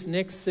 for this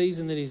next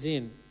season that he's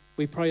in,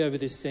 we pray over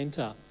this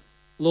centre,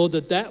 Lord,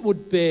 that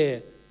would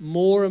bear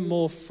more and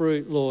more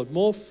fruit, Lord,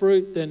 more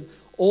fruit than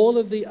all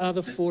of the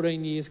other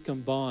 14 years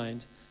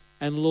combined.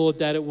 And Lord,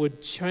 that it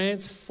would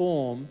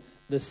transform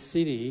the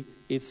city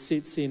it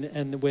sits in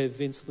and where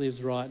Vince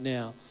lives right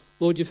now.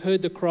 Lord, you've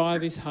heard the cry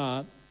of his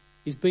heart.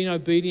 He's been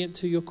obedient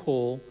to your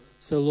call.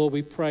 So Lord,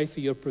 we pray for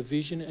your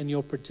provision and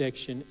your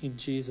protection in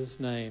Jesus'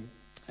 name.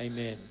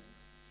 Amen.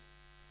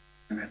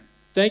 Amen.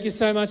 Thank you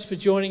so much for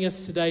joining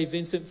us today,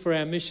 Vincent, for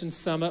our Mission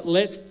Summit.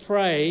 Let's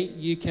pray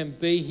you can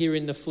be here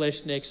in the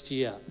flesh next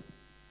year.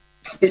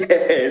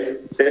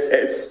 Yes.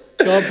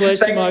 God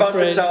bless you, my Thanks, Pastor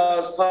friend.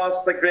 Charles,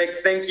 Pastor Greg.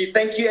 Thank you.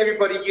 Thank you,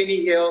 everybody,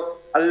 Uni Hill.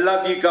 I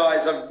love you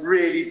guys. I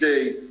really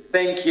do.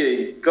 Thank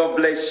you. God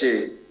bless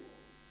you.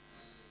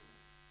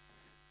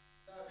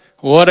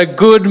 What a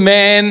good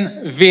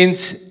man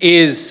Vince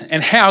is,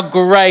 and how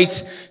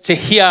great to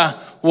hear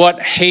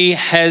what he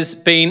has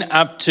been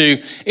up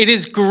to. It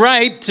is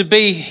great to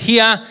be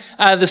here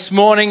this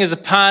morning as a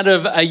part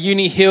of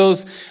Uni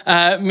Hill's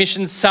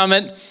Mission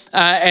Summit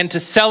and to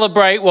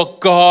celebrate what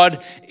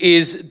God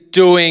is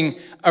doing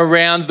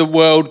around the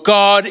world.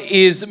 God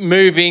is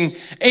moving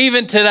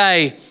even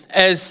today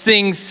as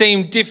things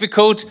seem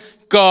difficult.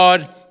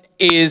 God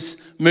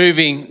is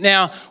moving.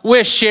 Now,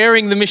 we're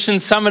sharing the Mission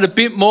Summit a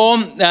bit more.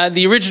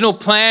 The original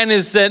plan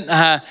is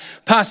that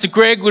Pastor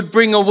Greg would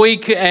bring a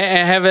week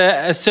and have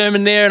a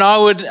sermon there, and I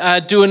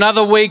would do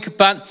another week,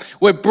 but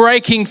we're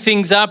breaking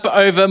things up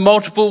over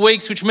multiple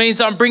weeks, which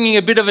means I'm bringing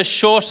a bit of a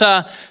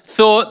shorter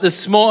thought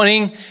this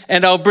morning,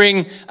 and I'll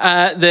bring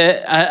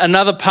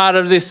another part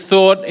of this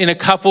thought in a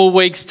couple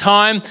weeks'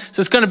 time. So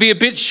it's going to be a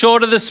bit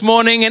shorter this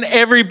morning, and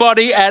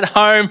everybody at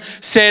home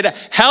said,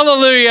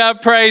 hallelujah,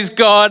 praise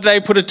God. They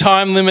put a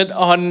time limit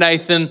on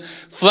Nathan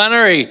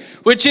Flannery,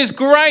 which is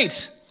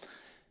great.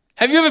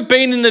 Have you ever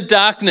been in the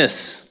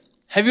darkness?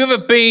 Have you ever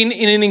been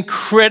in an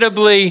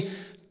incredibly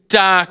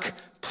dark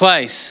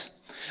place?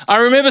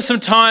 I remember some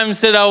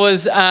times that I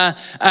was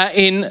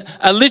in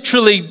a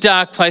literally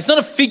dark place, not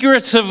a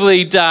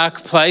figuratively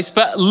dark place,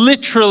 but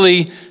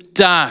literally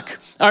dark.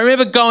 I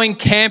remember going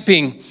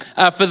camping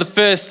for the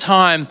first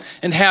time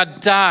and how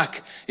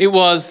dark it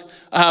was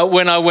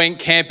when I went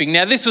camping.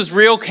 Now, this was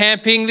real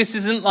camping. This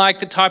isn't like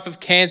the type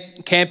of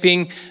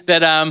camping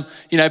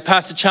that,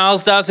 Pastor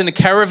Charles does in a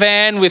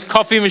caravan with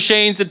coffee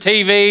machines and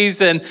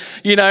TVs and,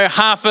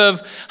 half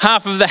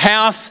of the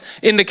house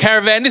in the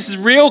caravan. This is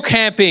real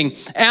camping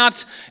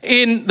out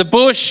in the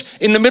bush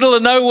in the middle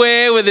of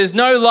nowhere where there's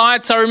no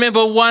lights. I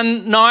remember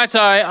one night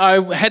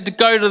I had to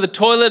go to the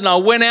toilet and I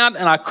went out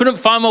and I couldn't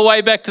find my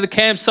way back to the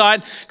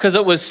campsite because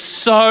it was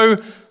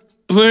so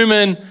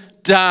bloomin'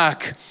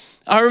 dark.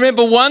 I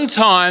remember one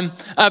time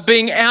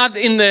being out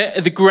in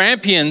the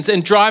Grampians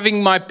and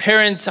driving my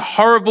parents'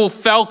 horrible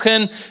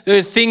Falcon.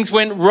 Things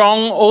went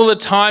wrong all the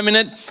time in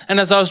it. And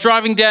as I was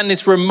driving down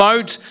this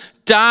remote,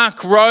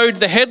 dark road,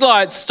 the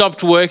headlights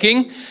stopped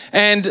working,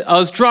 and I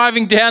was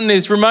driving down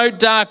this remote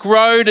dark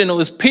road and it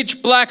was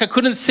pitch black. I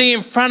couldn't see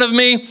in front of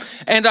me,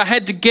 and I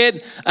had to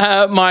get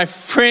my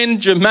friend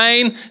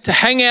Jermaine to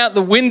hang out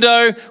the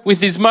window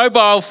with his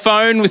mobile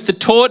phone with the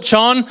torch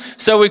on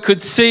so we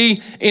could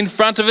see in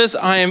front of us.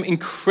 I am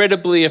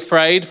incredibly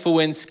afraid for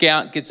when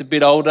Scout gets a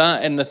bit older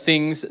and the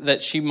things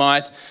that she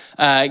might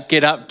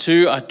get up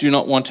to. I do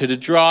not want her to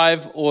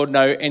drive or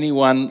know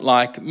anyone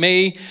like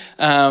me,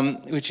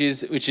 which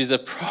is a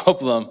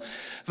problem.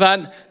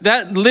 But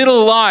that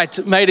little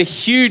light made a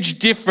huge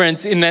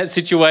difference in that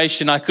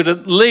situation. I could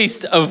at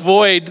least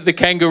avoid the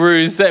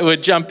kangaroos that were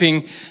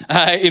jumping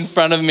in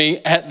front of me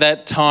at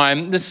that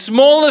time. The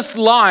smallest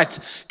light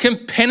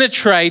can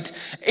penetrate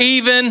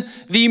even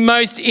the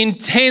most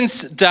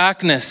intense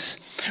darkness.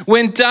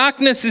 When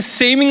darkness is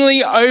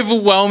seemingly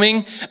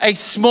overwhelming, a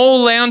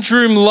small lounge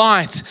room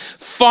light,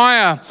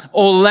 fire,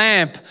 or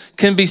lamp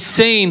can be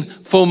seen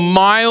for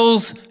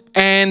miles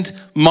and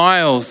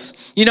miles.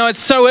 It's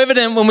so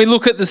evident when we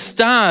look at the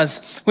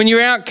stars. When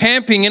you're out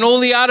camping and all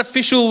the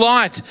artificial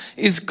light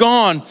is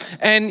gone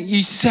and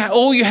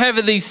all you have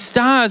are these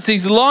stars,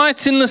 these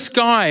lights in the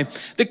sky,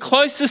 the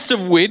closest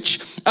of which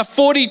are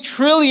 40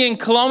 trillion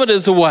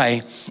kilometers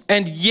away,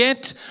 and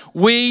yet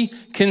we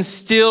can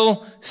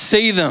still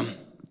see them.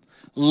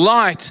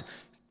 Light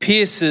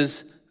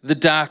pierces the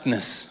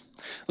darkness.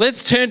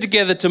 Let's turn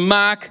together to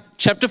Mark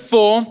chapter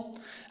 4,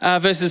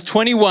 verses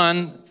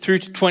 21 through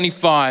to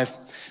 25.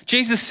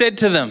 Jesus said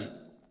to them,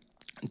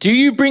 "Do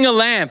you bring a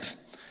lamp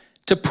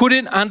to put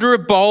it under a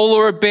bowl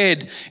or a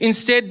bed?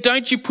 Instead,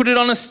 don't you put it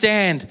on a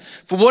stand?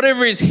 For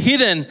whatever is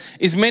hidden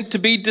is meant to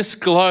be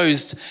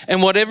disclosed,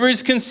 and whatever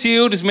is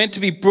concealed is meant to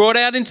be brought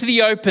out into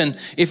the open.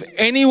 If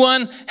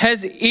anyone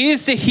has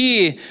ears to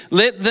hear,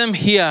 let them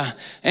hear.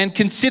 And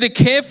consider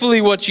carefully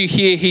what you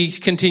hear," he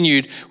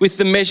continued. "With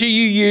the measure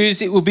you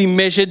use, it will be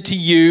measured to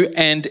you,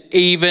 and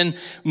even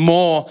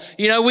more."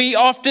 You know, we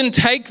often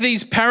take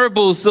these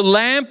parables, the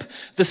lamp,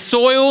 the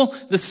soil,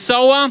 the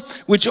sower,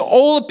 which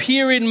all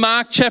appear in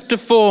Mark chapter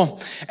 4.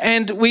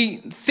 And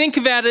we think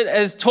about it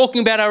as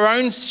talking about our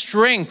own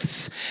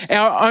strengths,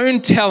 our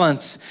own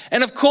talents.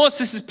 And of course,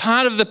 this is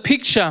part of the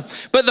picture.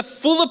 But the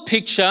fuller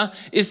picture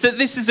is that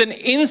this is an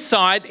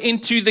insight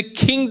into the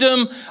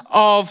kingdom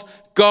of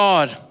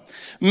God.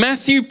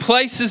 Matthew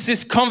places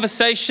this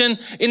conversation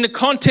in the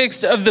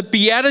context of the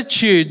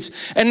Beatitudes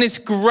and this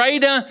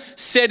greater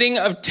setting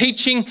of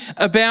teaching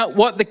about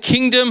what the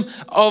kingdom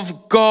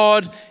of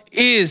God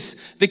is.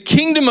 The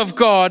kingdom of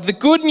God, the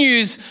good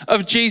news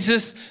of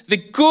Jesus, the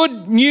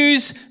good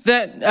news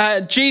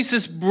that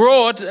Jesus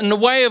brought and the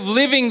way of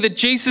living that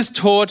Jesus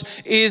taught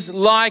is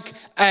like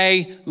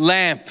a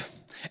lamp.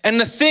 And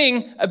the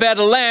thing about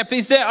a lamp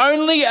is they're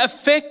only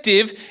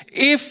effective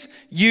if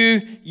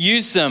you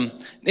use them.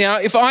 Now,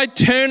 if I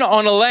turn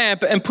on a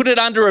lamp and put it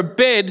under a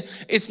bed,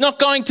 it's not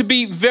going to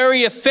be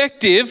very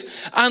effective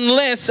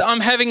unless I'm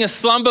having a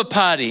slumber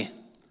party.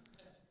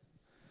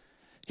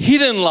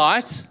 Hidden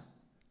light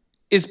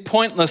is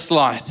pointless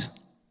light.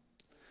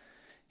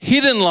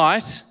 Hidden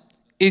light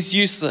is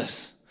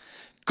useless.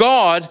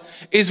 God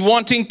is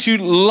wanting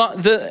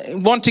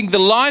the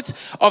light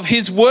of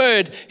his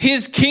word,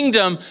 his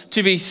kingdom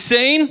to be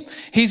seen.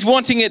 He's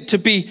wanting it to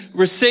be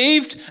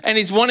received, and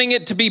he's wanting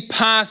it to be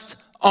passed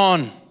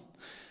on.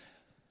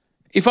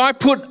 If I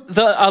put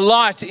a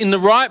light in the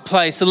right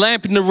place, a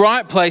lamp in the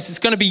right place, it's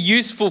going to be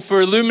useful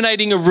for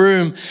illuminating a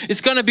room.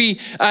 It's going to be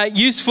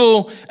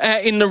useful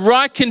in the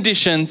right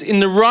conditions, in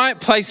the right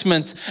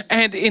placements,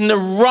 and in the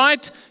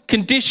right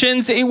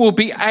conditions, it will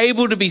be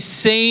able to be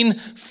seen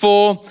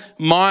for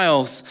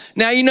miles.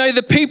 Now, you know,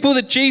 the people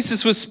that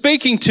Jesus was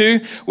speaking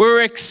to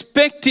were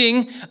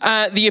expecting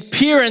the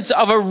appearance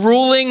of a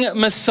ruling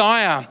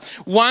Messiah,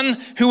 one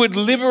who would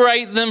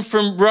liberate them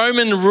from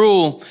Roman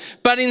rule.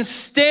 But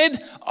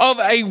instead of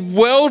a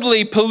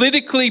worldly,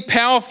 politically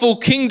powerful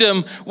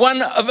kingdom,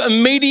 one of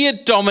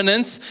immediate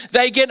dominance,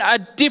 they get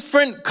a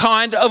different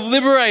kind of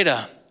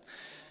liberator.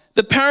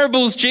 The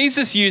parables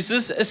Jesus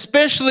uses,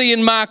 especially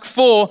in Mark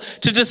 4,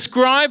 to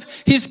describe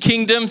his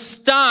kingdom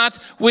start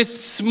with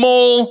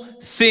small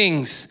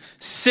things,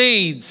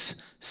 seeds,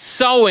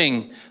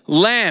 sowing,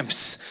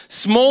 lamps,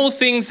 small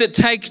things that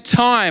take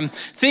time,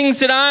 things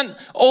that aren't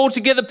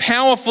altogether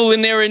powerful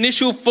in their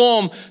initial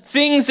form,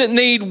 things that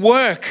need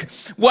work.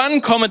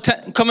 One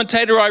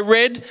commentator I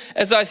read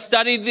as I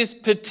studied this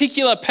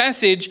particular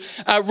passage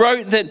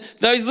wrote that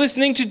those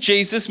listening to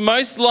Jesus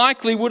most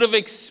likely would have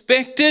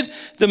expected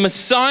the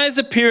Messiah's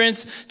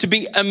appearance to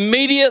be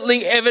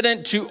immediately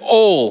evident to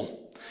all,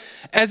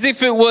 as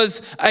if it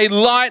was a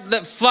light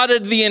that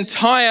flooded the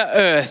entire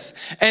earth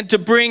and to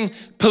bring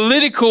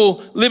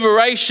political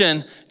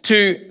liberation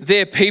to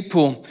their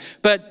people.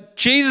 But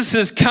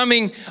Jesus'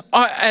 coming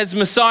as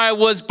Messiah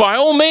was by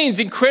all means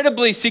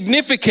incredibly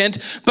significant,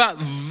 but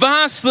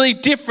vastly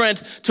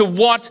different to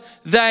what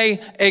they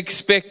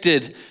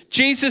expected.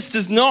 Jesus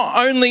does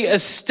not only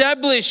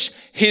establish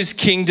his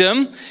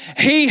kingdom,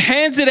 he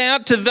hands it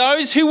out to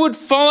those who would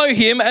follow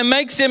him and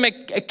makes them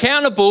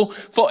accountable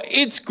for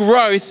its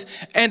growth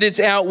and its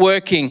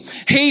outworking.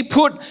 He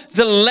put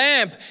the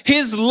lamp,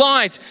 his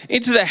light,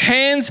 into the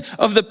hands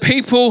of the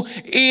people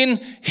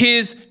in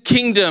his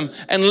kingdom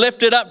and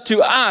left it up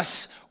to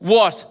us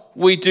what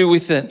we do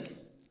with it.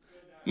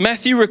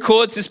 Matthew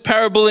records this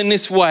parable in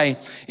this way.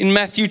 In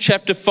Matthew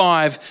chapter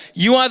 5,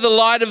 "You are the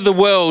light of the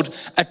world.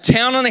 A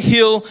town on a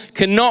hill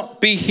cannot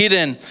be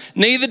hidden.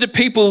 Neither do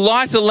people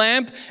light a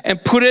lamp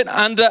and put it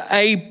under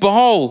a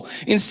bowl.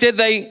 Instead,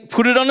 they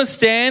put it on a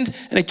stand,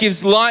 and it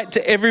gives light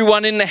to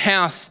everyone in the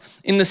house.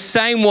 In the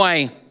same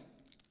way,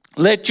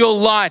 let your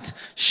light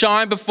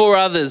shine before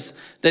others,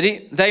 that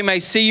they may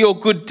see your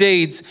good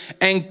deeds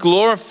and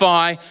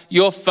glorify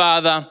your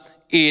Father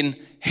in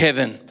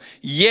heaven."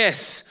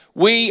 Yes,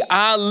 we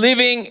are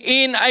living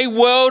in a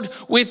world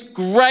with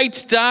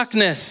great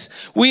darkness.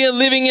 We are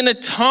living in a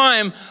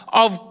time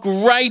of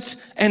great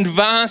and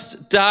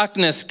vast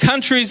darkness.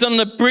 Countries on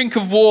the brink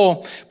of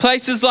war,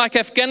 places like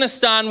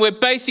Afghanistan where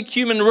basic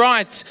human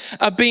rights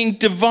are being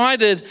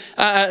divided,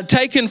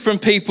 taken from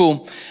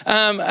people.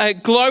 A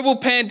global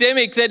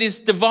pandemic that is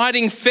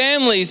dividing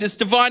families, it's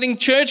dividing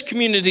church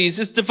communities,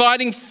 it's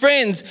dividing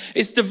friends,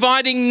 it's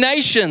dividing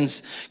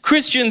nations.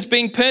 Christians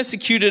being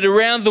persecuted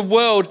around the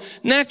world,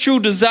 natural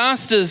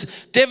disasters,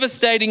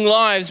 devastating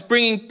lives,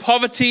 bringing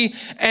poverty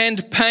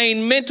and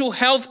pain, mental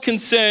health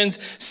concerns,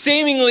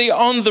 seemingly seemingly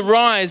on the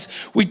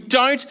rise. We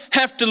don't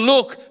have to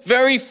look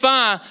very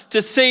far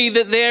to see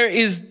that there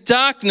is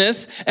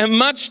darkness and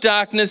much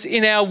darkness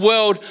in our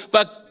world,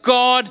 but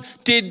God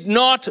did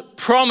not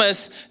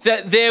promise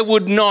that there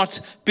would not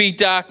be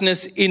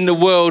darkness in the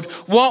world.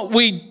 What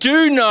we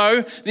do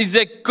know is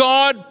that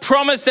God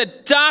promised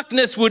that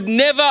darkness would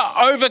never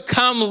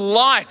overcome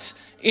light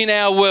in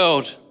our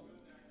world.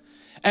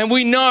 And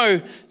we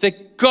know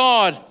that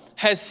God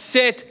has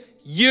set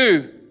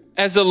you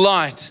as a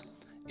light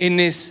in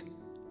this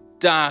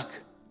dark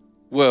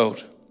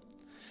world.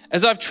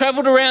 As I've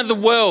traveled around the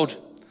world,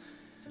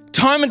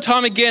 time and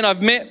time again,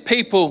 I've met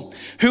people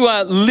who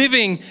are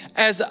living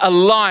as a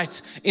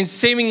light in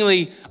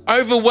seemingly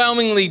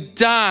overwhelmingly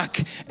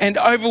dark and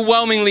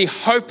overwhelmingly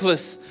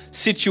hopeless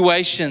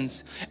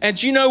situations.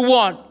 And you know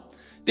what?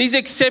 These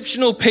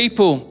exceptional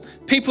people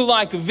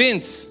like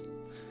Vince,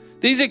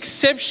 these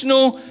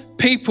exceptional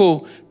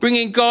people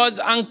bringing God's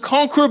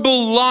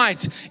unconquerable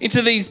light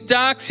into these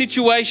dark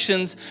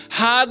situations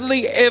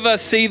hardly ever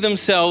see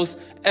themselves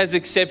as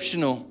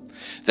exceptional.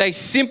 They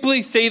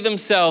simply see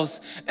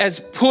themselves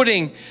as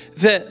putting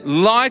the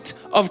light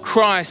of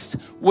Christ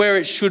where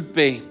it should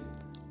be,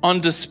 on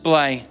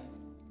display.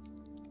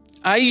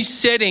 Are you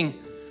setting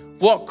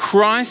what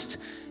Christ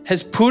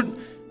has put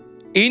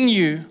in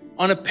you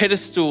on a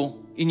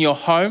pedestal in your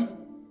home,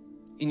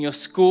 in your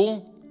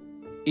school,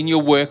 in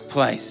your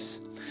workplace?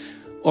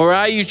 Or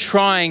are you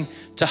trying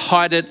to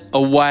hide it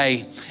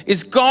away?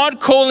 Is God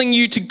calling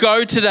you to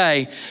go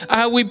today?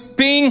 Are we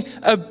being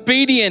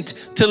obedient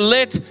to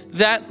let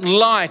that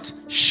light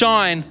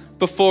shine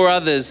before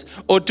others?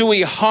 Or do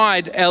we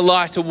hide our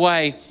light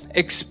away,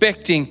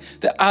 expecting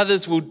that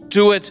others will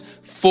do it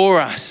for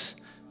us,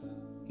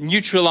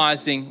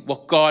 neutralizing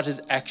what God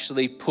has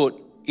actually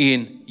put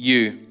in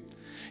you?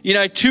 You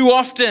know, too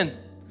often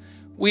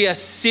we are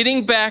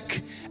sitting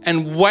back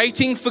and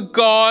waiting for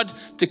God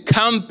to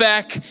come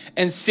back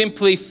and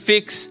simply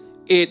fix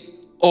it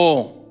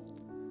all.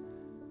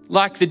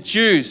 Like the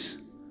Jews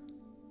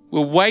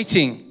were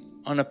waiting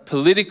on a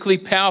politically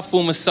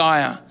powerful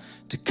Messiah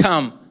to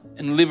come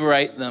and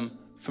liberate them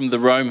from the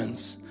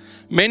Romans.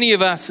 Many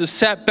of us have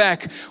sat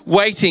back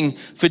waiting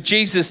for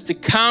Jesus to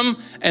come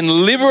and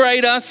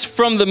liberate us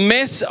from the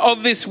mess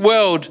of this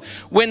world,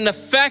 when the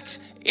fact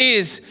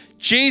is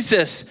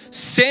Jesus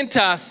sent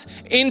us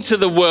into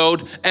the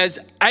world as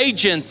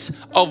agents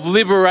of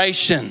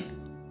liberation.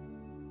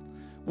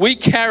 We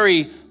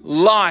carry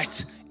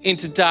light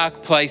into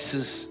dark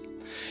places,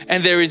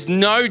 and there is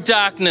no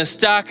darkness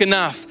dark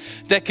enough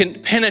that can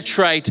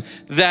penetrate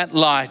that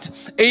light.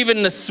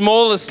 Even the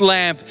smallest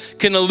lamp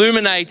can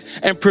illuminate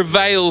and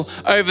prevail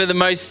over the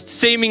most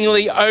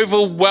seemingly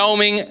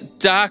overwhelming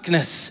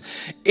darkness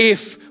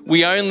if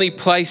we only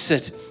place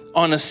it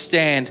on a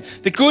stand.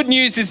 The good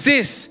news is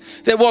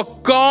this, that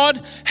what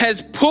God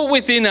has put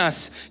within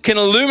us can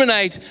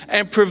illuminate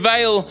and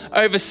prevail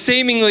over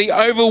seemingly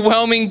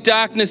overwhelming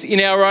darkness in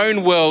our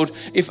own world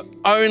if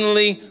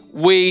only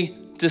we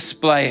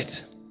display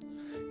it.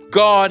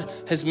 God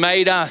has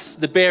made us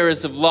the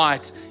bearers of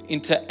light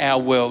into our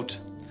world.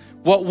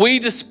 What we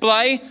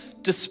display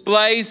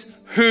displays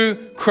who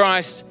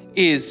Christ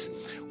is.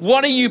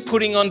 What are you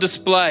putting on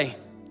display?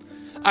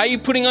 Are you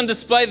putting on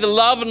display the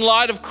love and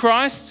light of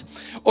Christ?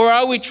 Or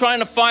are we trying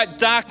to fight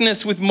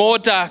darkness with more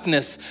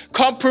darkness,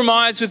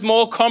 compromise with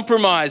more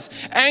compromise,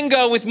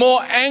 anger with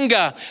more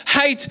anger,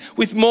 hate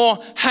with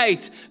more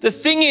hate? The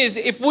thing is,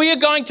 if we are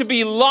going to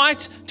be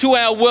light to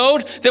our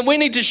world, then we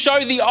need to show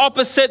the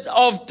opposite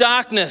of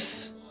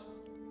darkness.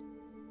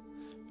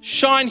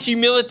 Shine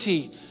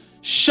humility,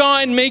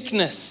 shine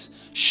meekness,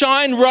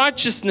 shine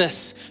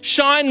righteousness,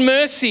 shine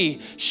mercy,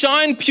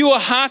 shine pure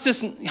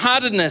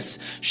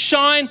heartedness,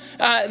 shine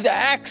the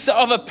acts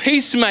of a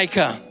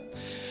peacemaker.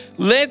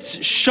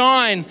 Let's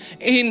shine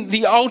in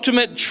the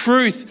ultimate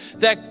truth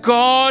that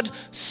God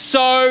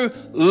so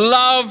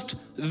loved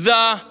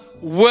the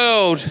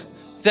world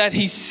that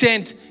he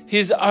sent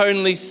his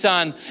only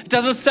son. It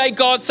doesn't say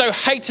God so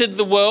hated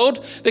the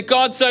world, that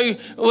God so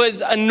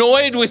was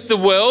annoyed with the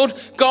world.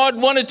 God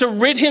wanted to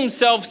rid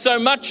himself so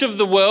much of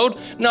the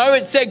world. No,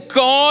 it said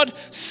God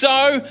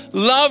so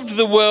loved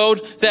the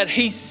world that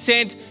he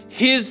sent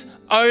his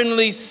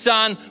only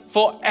son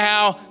for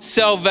our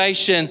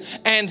salvation.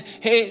 And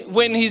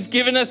when he's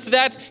given us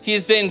that, he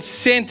has then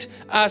sent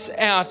us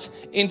out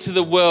into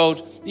the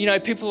world. You know,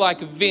 people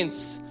like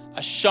Vince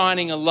are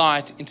shining a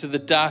light into the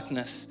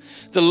darkness.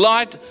 The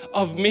light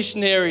of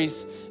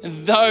missionaries and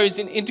those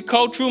in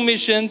intercultural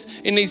missions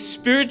in these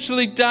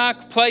spiritually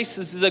dark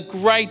places is a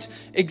great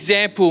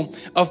example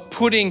of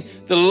putting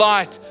the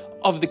light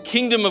of the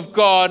kingdom of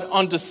God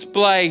on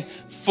display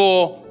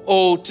for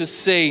all to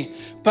see.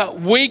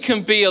 But we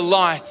can be a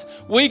light.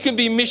 We can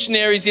be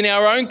missionaries in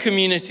our own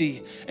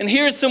community. And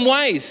here are some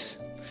ways.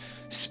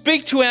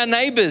 Speak to our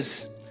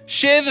neighbors.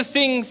 Share the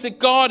things that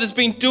God has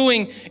been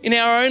doing in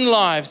our own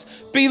lives.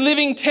 Be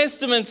living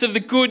testaments of the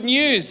good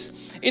news.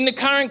 In the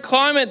current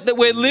climate that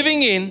we're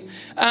living in,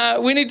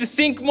 we need to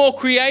think more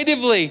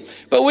creatively,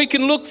 but we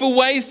can look for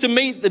ways to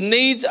meet the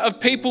needs of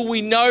people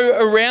we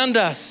know around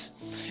us.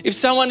 If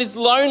someone is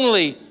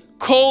lonely,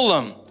 call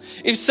them.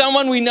 If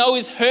someone we know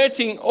is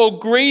hurting or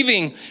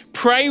grieving,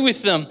 pray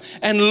with them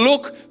and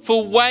look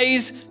for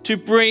ways to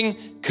bring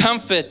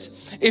comfort.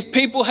 If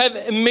people have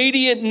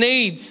immediate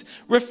needs,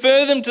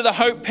 refer them to the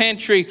Hope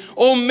Pantry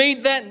or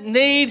meet that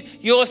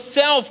need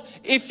yourself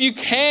if you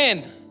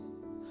can.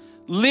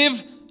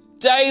 Live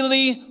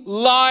daily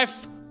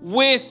life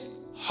with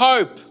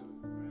hope.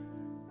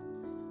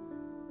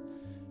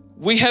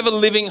 We have a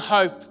living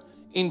hope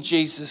in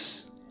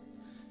Jesus,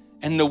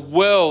 and the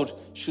world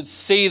should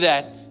see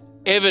that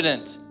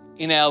evident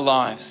in our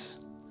lives.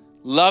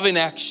 Love in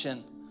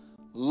action,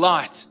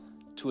 light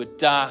to a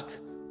dark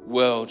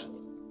world.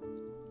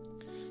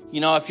 You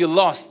know, if you're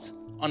lost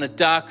on a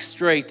dark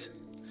street,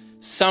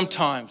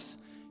 sometimes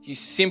you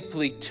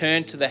simply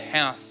turn to the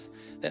house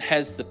that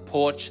has the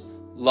porch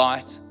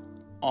light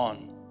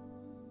on.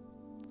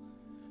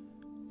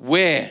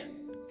 Where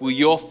will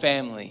your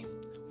family,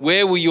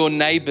 where will your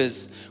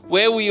neighbors,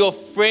 where will your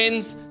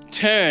friends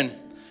turn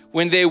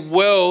when their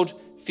world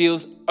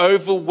feels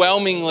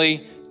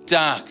overwhelmingly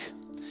dark?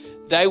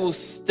 They will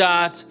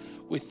start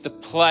with the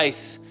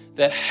place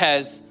that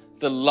has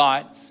the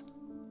lights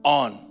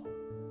on.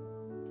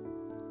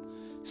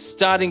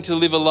 Starting to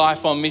live a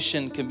life on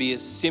mission can be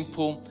as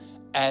simple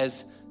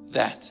as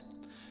that.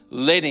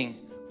 Letting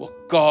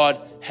what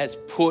God has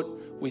put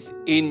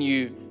within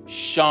you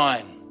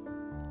shine.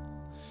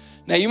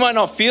 Now, you might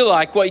not feel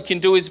like what you can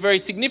do is very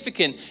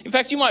significant. In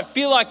fact, you might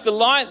feel like the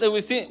light that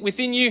was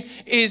within you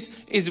is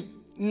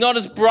not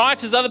as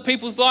bright as other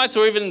people's lights,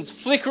 or even it's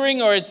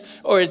flickering, or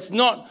it's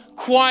not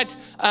quite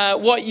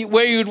where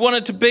you would want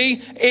it to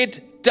be.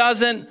 It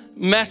doesn't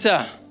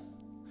matter.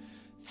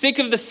 Think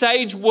of the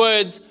sage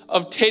words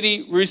of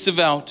Teddy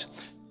Roosevelt.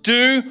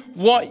 Do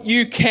what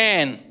you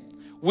can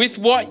with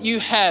what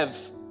you have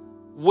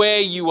where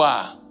you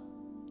are.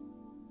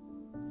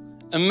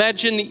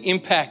 Imagine the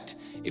impact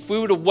if we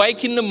were to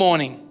wake in the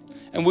morning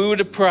and we were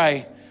to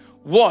pray,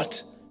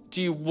 what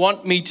do you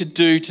want me to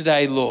do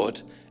today,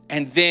 Lord?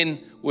 And then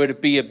we're to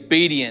be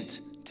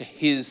obedient to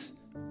his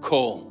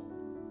call.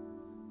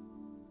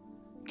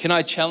 Can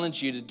I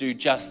challenge you to do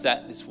just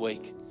that this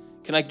week?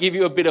 Can I give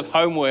you a bit of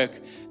homework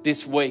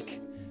this week?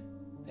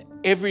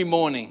 Every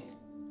morning,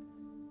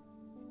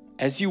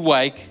 as you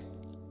wake,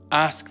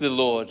 ask the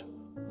Lord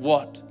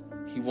what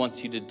he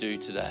wants you to do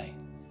today.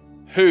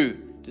 Who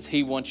does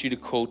he want you to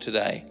call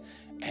today?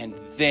 And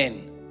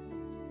then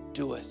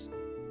do it.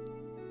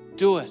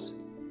 Do it.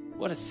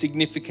 What a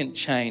significant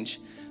change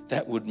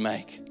that would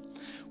make.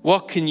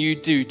 What can you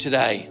do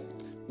today,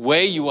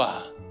 where you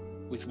are,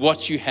 with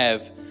what you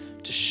have,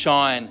 to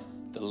shine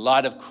the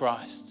light of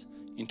Christ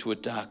into a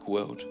dark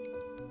world?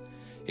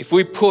 If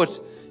we put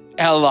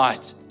our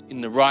light in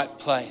the right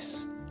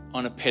place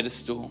on a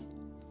pedestal,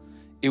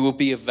 it will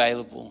be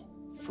available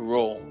for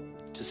all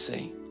to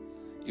see.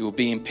 It will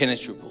be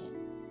impenetrable.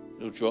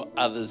 It will draw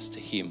others to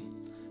him.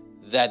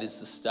 That is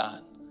the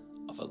start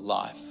of a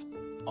life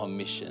on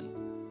mission,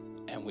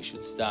 and we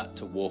should start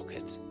to walk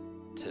it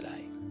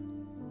today.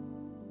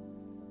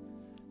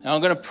 Now,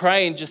 I'm going to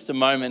pray in just a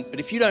moment, but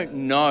if you don't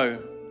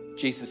know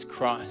Jesus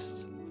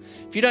Christ,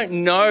 if you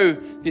don't know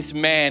this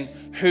man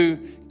who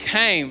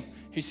came,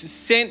 who's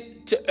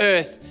sent to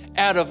earth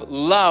out of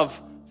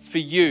love for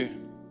you,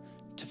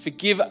 to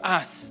forgive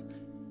us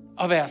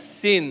of our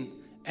sin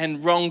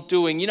and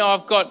wrongdoing. You know,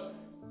 I've got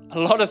a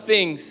lot of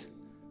things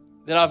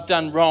that I've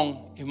done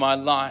wrong in my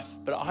life,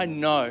 but I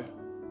know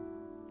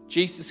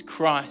Jesus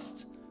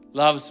Christ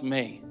loves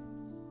me.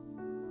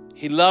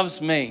 He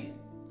loves me,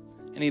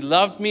 and he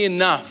loved me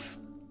enough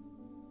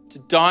to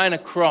die on a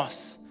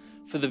cross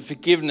for the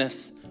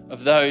forgiveness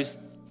of those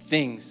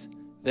things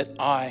that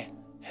I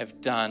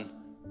have done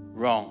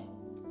wrong.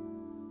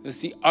 It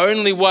was the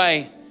only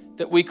way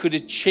that we could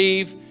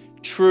achieve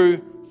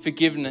true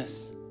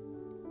forgiveness,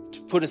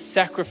 to put a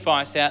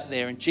sacrifice out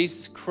there, and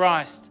Jesus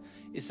Christ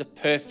is the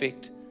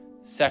perfect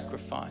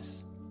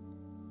sacrifice.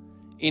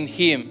 In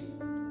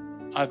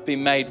him, I've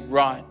been made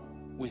right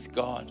with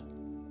God.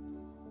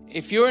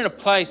 If you're in a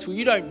place where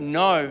you don't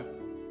know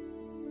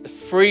the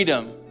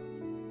freedom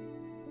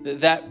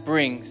that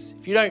brings,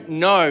 if you don't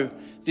know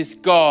this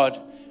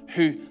God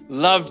who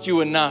loved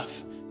you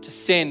enough to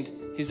send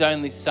his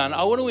only son,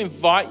 I want to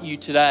invite you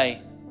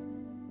today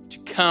to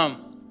come,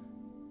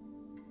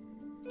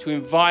 to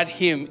invite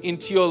him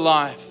into your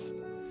life,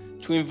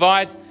 to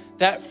invite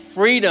that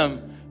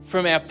freedom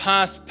from our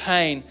past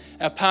pain,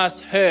 our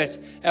past hurt,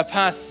 our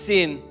past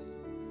sin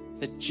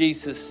that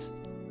Jesus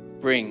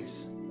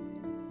brings.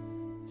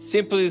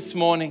 Simply this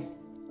morning,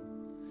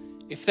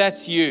 if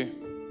that's you,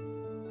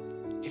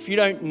 if you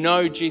don't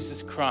know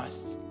Jesus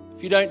Christ,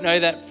 if you don't know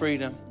that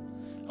freedom,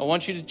 I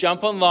want you to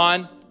jump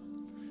online.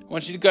 I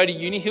want you to go to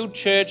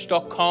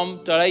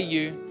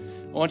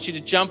unihillchurch.com.au. I want you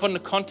to jump on the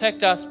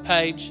Contact Us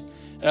page,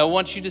 and I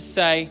want you to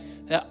say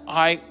that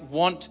I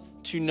want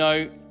to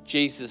know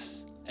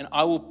Jesus, and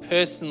I will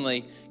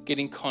personally get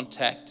in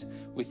contact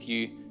with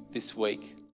you this week.